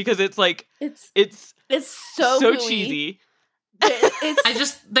episodes, because it's like, It's it's so so gooey. cheesy.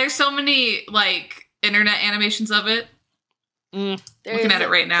 It's there's so many like internet animations of it. Mm. Looking at it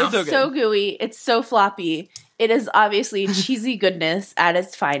right now. It's so It's good. so gooey. It's so floppy. It is obviously cheesy goodness at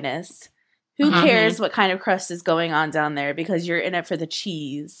its finest. Who Uh-huh. cares what kind of crust is going on down there because you're in it for the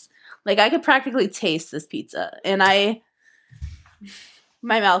cheese. Like, I could practically taste this pizza, and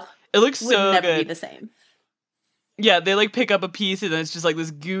my mouth It looks would so never good. be the same. Yeah, they like pick up a piece and then it's just like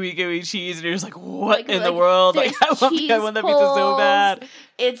this gooey cheese, and you're just like, what Like- in the like, world? Like, there's I cheese want that pizza so pulls. bad.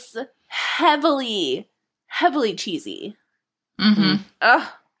 It's heavily cheesy. Mm-hmm. Ugh,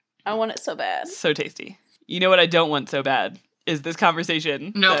 I want it so bad. So tasty. You know what I don't want so bad is this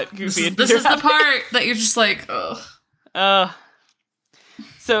conversation No, that this Goofy is, and this Peter is the have. part that you're just like, ugh.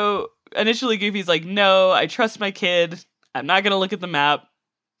 So initially Goofy's like, no, I trust my kid. I'm not going to look at the map,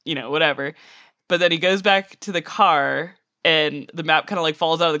 whatever. But then he goes back to the car and the map kind of like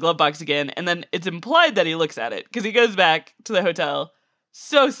falls out of the glove box again. And then it's implied that he looks at it because he goes back to the hotel.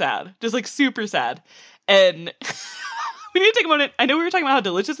 So sad. Just like super sad. And we need to take a moment. I know we were talking about how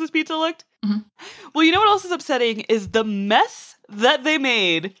delicious this pizza looked. Mhm. Well, you know what else is upsetting is the mess that they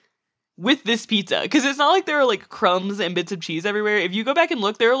made with this pizza. Because it's not like there are like crumbs and bits of cheese everywhere. If you go back and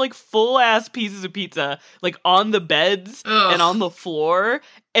look, there are like full ass pieces of pizza like on the beds Ugh. and on the floor.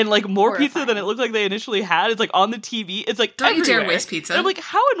 And like more pizza than it Horrifying. looked like they initially had. It's like on the TV. It's like Don't you dare everywhere. waste pizza. And I'm like,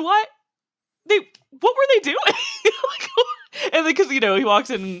 how and what? What were they doing? Like, and then because he walks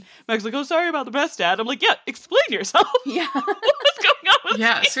in and Meg's like, oh, sorry about the mess, Dad. I'm like, yeah, explain yourself. Yeah. What's going on with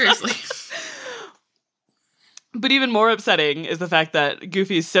Yeah, pizza? seriously. But even more upsetting is the fact that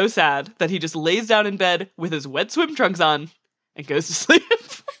Goofy is so sad that he just lays down in bed with his wet swim trunks on and goes to sleep.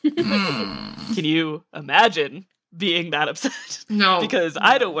 Mm. Can you imagine being that upset? No. Because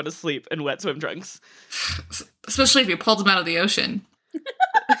I don't want to sleep in wet swim trunks. Especially if you pulled them out of the ocean.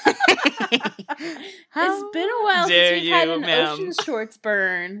 It's been a while dare since we've had you, an ma'am. ocean shorts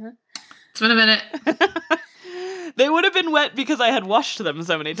burn. It's been a minute. They would have been wet because I had washed them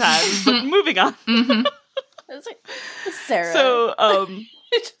so many times. But moving on. Mm-hmm. It's like, Sarah. So,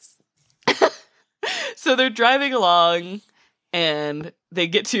 It just- so they're driving along and they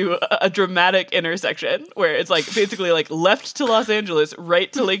get to a dramatic intersection where it's like basically like left to Los Angeles,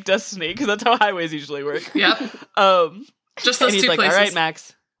 right to Lake Destiny, because that's how highways usually work. Yep. Just And those he's two like, places. all right,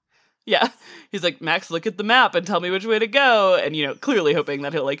 Max. Yeah. He's like, Max, look at the map and tell me which way to go. And, clearly hoping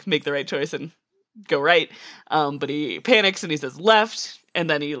that he'll like make the right choice and go right. But he panics and he says left. And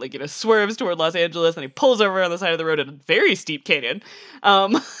then he swerves toward Los Angeles and he pulls over on the side of the road in a very steep canyon.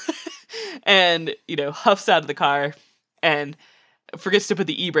 And, huffs out of the car and forgets to put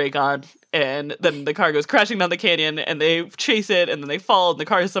the e-brake on. And then the car goes crashing down the canyon and they chase it and then they fall and the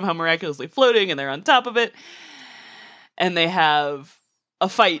car is somehow miraculously floating and they're on top of it. And they have a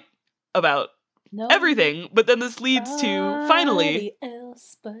fight about no everything. But then this leads to finally, nobody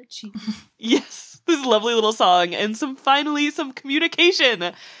else but you. yes, this lovely little song and some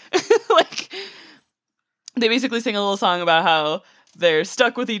communication. Like, they basically sing a little song about how they're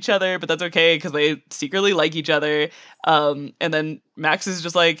stuck with each other, but that's okay because they secretly like each other. And then Max is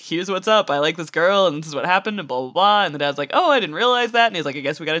just like, here's what's up. I like this girl and this is what happened and blah, blah, blah. And the dad's like, oh, I didn't realize that. And he's like, I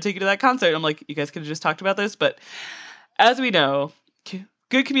guess we got to take you to that concert. And I'm like, you guys could have just talked about this. But as we know,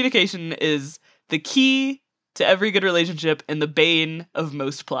 good communication is the key to every good relationship and the bane of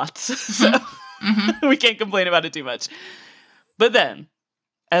most plots. So Mm-hmm. we can't complain about it too much. But then,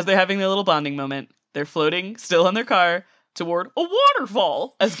 as they're having their little bonding moment, they're floating, still in their car, toward a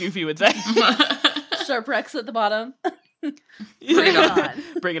waterfall, as Goofy would say. Sharp Rex at the bottom. Bring it on.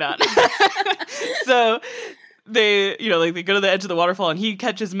 Bring it on. So they, they go to the edge of the waterfall and he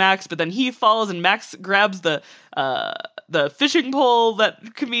catches Max, but then he falls and Max grabs the fishing pole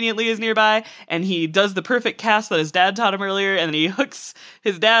that conveniently is nearby and he does the perfect cast that his dad taught him earlier and then he hooks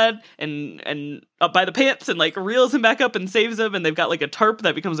his dad and up by the pants and like reels him back up and saves him and they've got like a tarp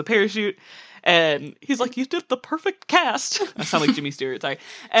that becomes a parachute and he's like, you did the perfect cast. I sound like Jimmy Stewart, sorry.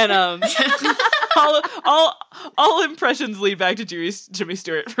 And all impressions lead back to Jimmy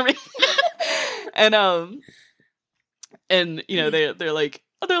Stewart for me. And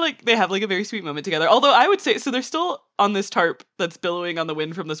they have like a very sweet moment together. Although I would say, so they're still on this tarp that's billowing on the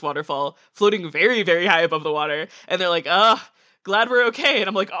wind from this waterfall, floating very, very high above the water. And they're like, glad we're okay. And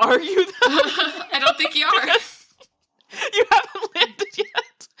I'm like, are you? I don't think you are. You haven't landed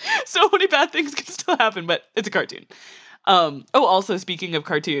yet. So many bad things can still happen, but it's a cartoon. Also speaking of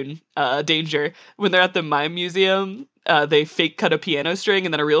cartoon, danger, when they're at the mime museum, they fake cut a piano string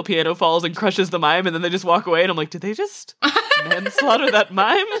and then a real piano falls and crushes the mime and then they just walk away and I'm like, did they just manslaughter that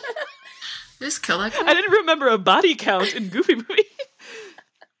mime? Just kill that guy. I didn't remember a body count in Goofy Movie.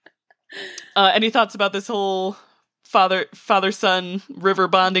 Any thoughts about this whole father-son river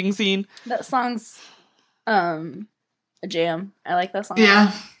bonding scene? That song's a jam. I like that song.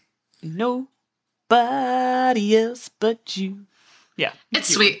 Yeah. Nobody else but you. Yeah.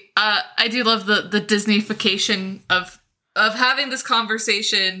 It's sweet. I do love the Disneyfication of having this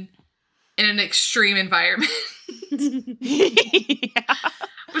conversation in an extreme environment. Yeah.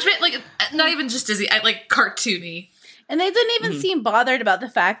 Which meant, like, not even just Disney, like cartoony. And they didn't even seem bothered about the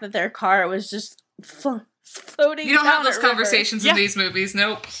fact that their car was just floating. You don't have down those a river. conversations in these movies.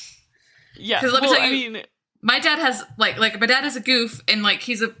 Nope. Yeah. 'Cause let me tell you, I mean, my dad has like my dad is a goof and like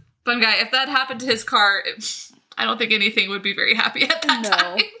he's a fun guy. If that happened to his car, I don't think anything would be very happy at that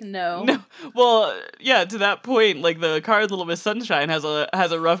time. No. well, yeah, to that point, like the car Little Miss Sunshine has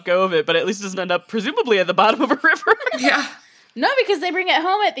a rough go of it, but at least doesn't end up presumably at the bottom of a river. Yeah. No, because they bring it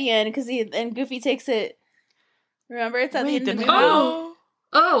home at the end and Goofy takes it. Remember, it's at the end of the movie.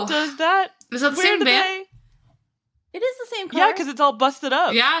 Oh. Does that? Is that the Where same did van? they- It is the same car. Yeah, because it's all busted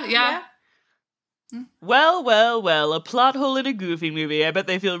up. Yeah. Well, a plot hole in a Goofy movie. I bet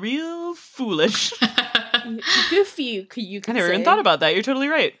they feel real foolish. Goofy, you I could never say. even thought about that. You're totally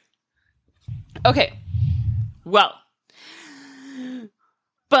right. Okay. Well.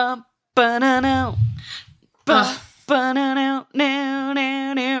 Bum, ba-na-now. Bum, ba-na-now.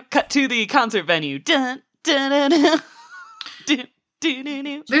 Now. Cut to the concert venue. Dun, dun-dun-dun. Dun,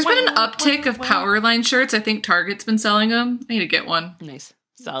 dun-dun-dun. There's been an uptick of Powerline shirts. I think Target's been selling them. I need to get one. Nice.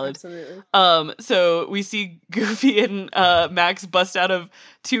 Solid. Absolutely. So we see Goofy and Max bust out of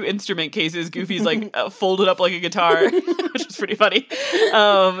 2 instrument cases. Goofy's like folded up like a guitar, which is pretty funny.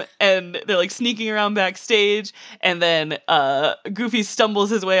 And they're like sneaking around backstage, and then Goofy stumbles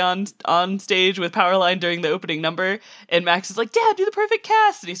his way on stage with Powerline during the opening number, and Max is like, "Dad, do the perfect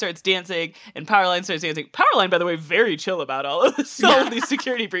cast," and he starts dancing, and Powerline starts dancing. Powerline, by the way, very chill about all of this, all of these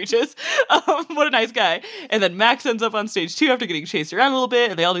security breaches. What a nice guy. And then Max ends up on stage too after getting chased around a little bit,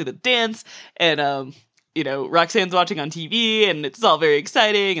 and they all do the dance, and Roxanne's watching on TV, and it's all very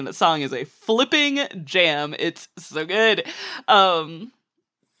exciting, and the song is a flipping jam. It's so good. And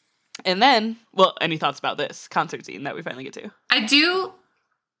then, well, any thoughts about this concert scene that we finally get to? I do.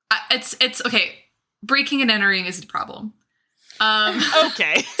 It's okay. Breaking and entering is a problem.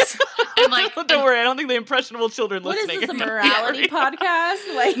 Okay. And like, don't worry, I don't think the impressionable children What is listening this, a are gonna morality worry.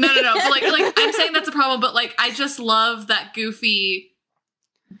 podcast? Like no. But like I'm saying that's a problem, but like I just love that Goofy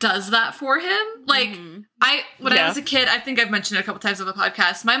does that for him. Like when I was a kid, I think I've mentioned it a couple times on the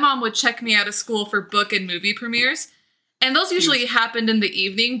podcast, my mom would check me out of school for book and movie premieres. And those usually happened in the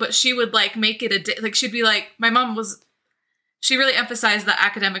evening, but she would like make it a day. Like she'd be like, she really emphasized that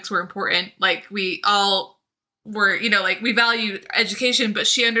academics were important. Like we all were, like we valued education, but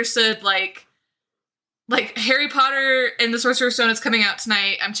she understood like Harry Potter and the Sorcerer's Stone is coming out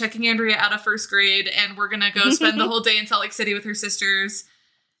tonight. I'm checking Andrea out of 1st grade, and we're going to go spend the whole day in Salt Lake City with her sisters.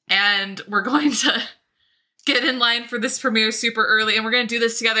 And we're going to get in line for this premiere super early, and we're going to do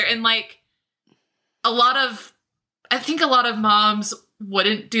this together. And like I think a lot of moms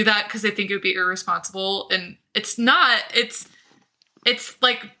wouldn't do that because they think it would be irresponsible, and it's not. It's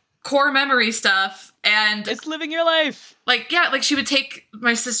like core memory stuff, and It's living your life. like she would take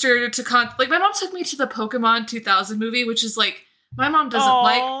my sister to like my mom took me to the Pokemon 2000 movie, which is like my mom doesn't Aww.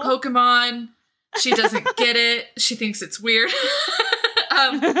 like Pokemon. She doesn't get it. She thinks it's weird.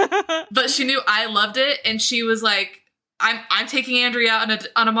 But she knew I loved it, and she was like, I'm taking Andrea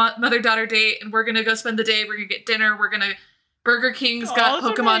on a mother-daughter date, and we're gonna go spend the day. We're gonna get dinner. Burger King's got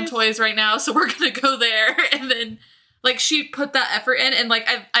so Pokemon nice. toys right now, so we're gonna go there. And then like she put that effort in, and like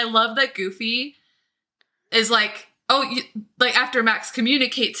I love that Goofy is like, like after Max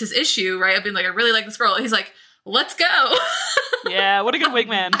communicates his issue, right? I've been like, I really like this girl. He's like, let's go. Yeah, what a good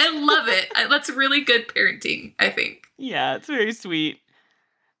wingman. I love it. That's really good parenting, I think. Yeah, it's very sweet.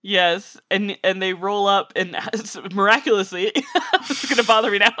 Yes, and they roll up, and miraculously, this is going to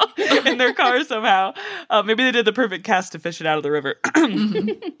bother me now, in their car somehow. Maybe they did the perfect cast to fish it out of the river.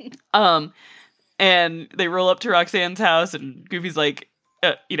 And they roll up to Roxanne's house, and Goofy's like,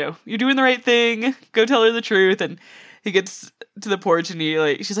 you're doing the right thing. Go tell her the truth. And he gets to the porch, and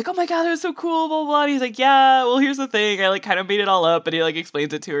she's like, oh my god, that was so cool, blah, blah, blah. And he's like, yeah, well, here's the thing. I like kind of made it all up, and he like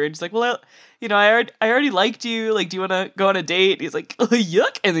explains it to her, and she's like, well, I already liked you. Like, do you want to go on a date? And he's like, oh,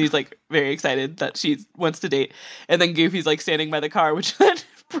 yuck. And then he's like very excited that she wants to date. And then Goofy's like standing by the car, which then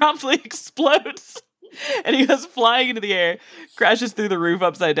promptly explodes. And he goes flying into the air, crashes through the roof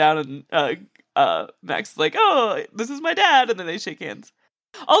upside down, and Max is like, oh, this is my dad. And then they shake hands.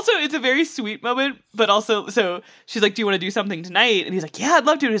 Also, it's a very sweet moment, but also, so she's like, do you want to do something tonight? And he's like, yeah, I'd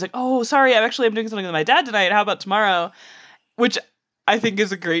love to. And he's like, oh, sorry, I'm doing something with my dad tonight. How about tomorrow? Which I think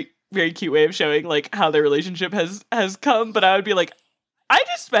is a great, very cute way of showing like how their relationship has come. But I would be like, I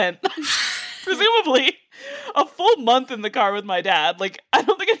just spent presumably a full month in the car with my dad. Like, I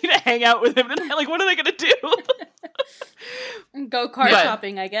don't think I need to hang out with him tonight. Like, what are they gonna do? Go car But-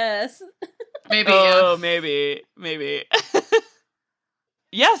 shopping, I guess. Maybe. Oh, maybe.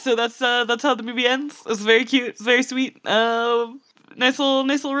 Yeah, so that's how the movie ends. It's very cute. It's very sweet. Nice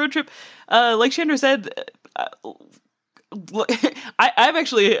little road trip. Like Chandra said, I'm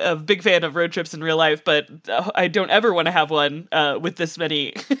actually a big fan of road trips in real life, but I don't ever want to have one with this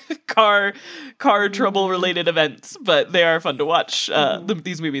many car trouble related events. But they are fun to watch.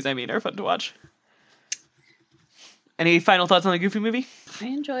 These movies, I mean, are fun to watch. Any final thoughts on the Goofy movie? I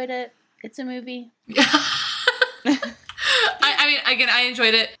enjoyed it. It's a movie. I mean, again, I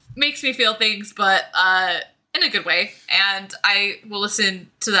enjoyed it. Makes me feel things, but in a good way. And I will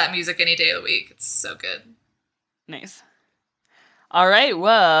listen to that music any day of the week. It's so good. Nice. All right,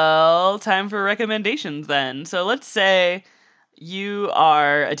 well, time for recommendations then. So let's say you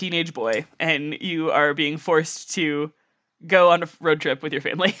are a teenage boy and you are being forced to go on a road trip with your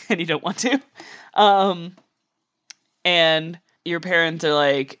family and you don't want to. And your parents are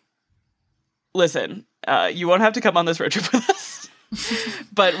like, listen, you won't have to come on this road trip with us,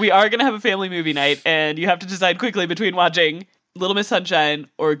 but we are going to have a family movie night and you have to decide quickly between watching Little Miss Sunshine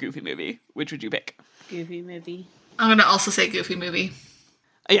or a Goofy movie. Which would you pick? Goofy movie. I'm going to also say Goofy movie.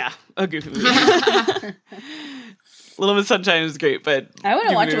 Yeah, a Goofy movie. Little Miss Sunshine is great, but I wouldn't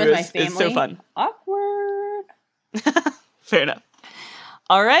Goofy watch it with movie my is family. so fun. Awkward. Fair enough.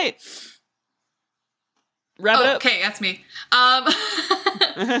 All right. Wrap it up. Okay, that's me.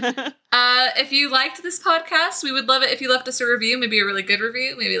 If you liked this podcast, we would love it if you left us a review, maybe a really good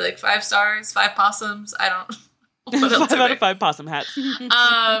review, maybe like 5 stars, 5 possums. I don't know. What else 5 are out they? of 5 possum hats.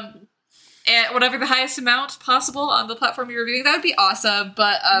 And whatever the highest amount possible on the platform you're reviewing, that would be awesome.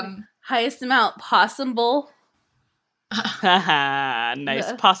 But Highest amount possible.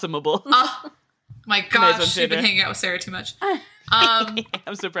 Nice. Possumable. oh my Nice gosh, one, you've been Sandra. hanging out with Sarah too much. I'm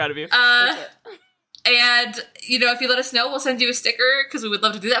so proud of you. And, you know, if you let us know, we'll send you a sticker because we would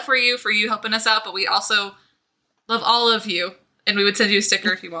love to do that for you helping us out. But we also love all of you. And we would send you a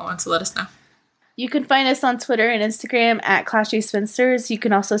sticker if you want one, so let us know. You can find us on Twitter and Instagram at Clashy Spinsters. You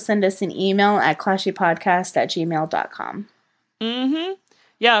can also send us an email at clashypodcast@gmail.com. Mm-hmm.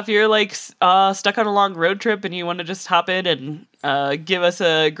 Yeah, if you're like stuck on a long road trip and you want to just hop in and give us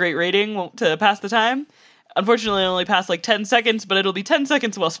a great rating to pass the time, unfortunately, it only passed like 10 seconds, but it'll be 10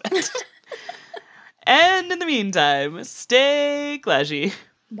 seconds well spent. And in the meantime, stay clashy.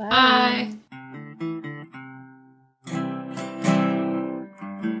 Bye.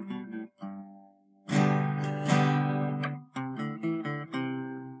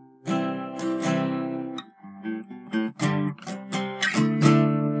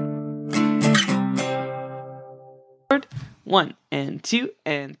 One and two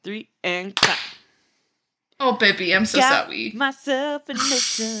and three and clap. Oh, baby, I'm so Got sorry. myself in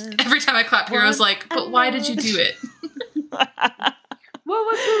mission. Every time I clap, Hero's like, but why did you do it? What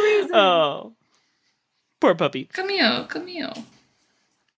was the reason? Oh, poor puppy. Come here, come here.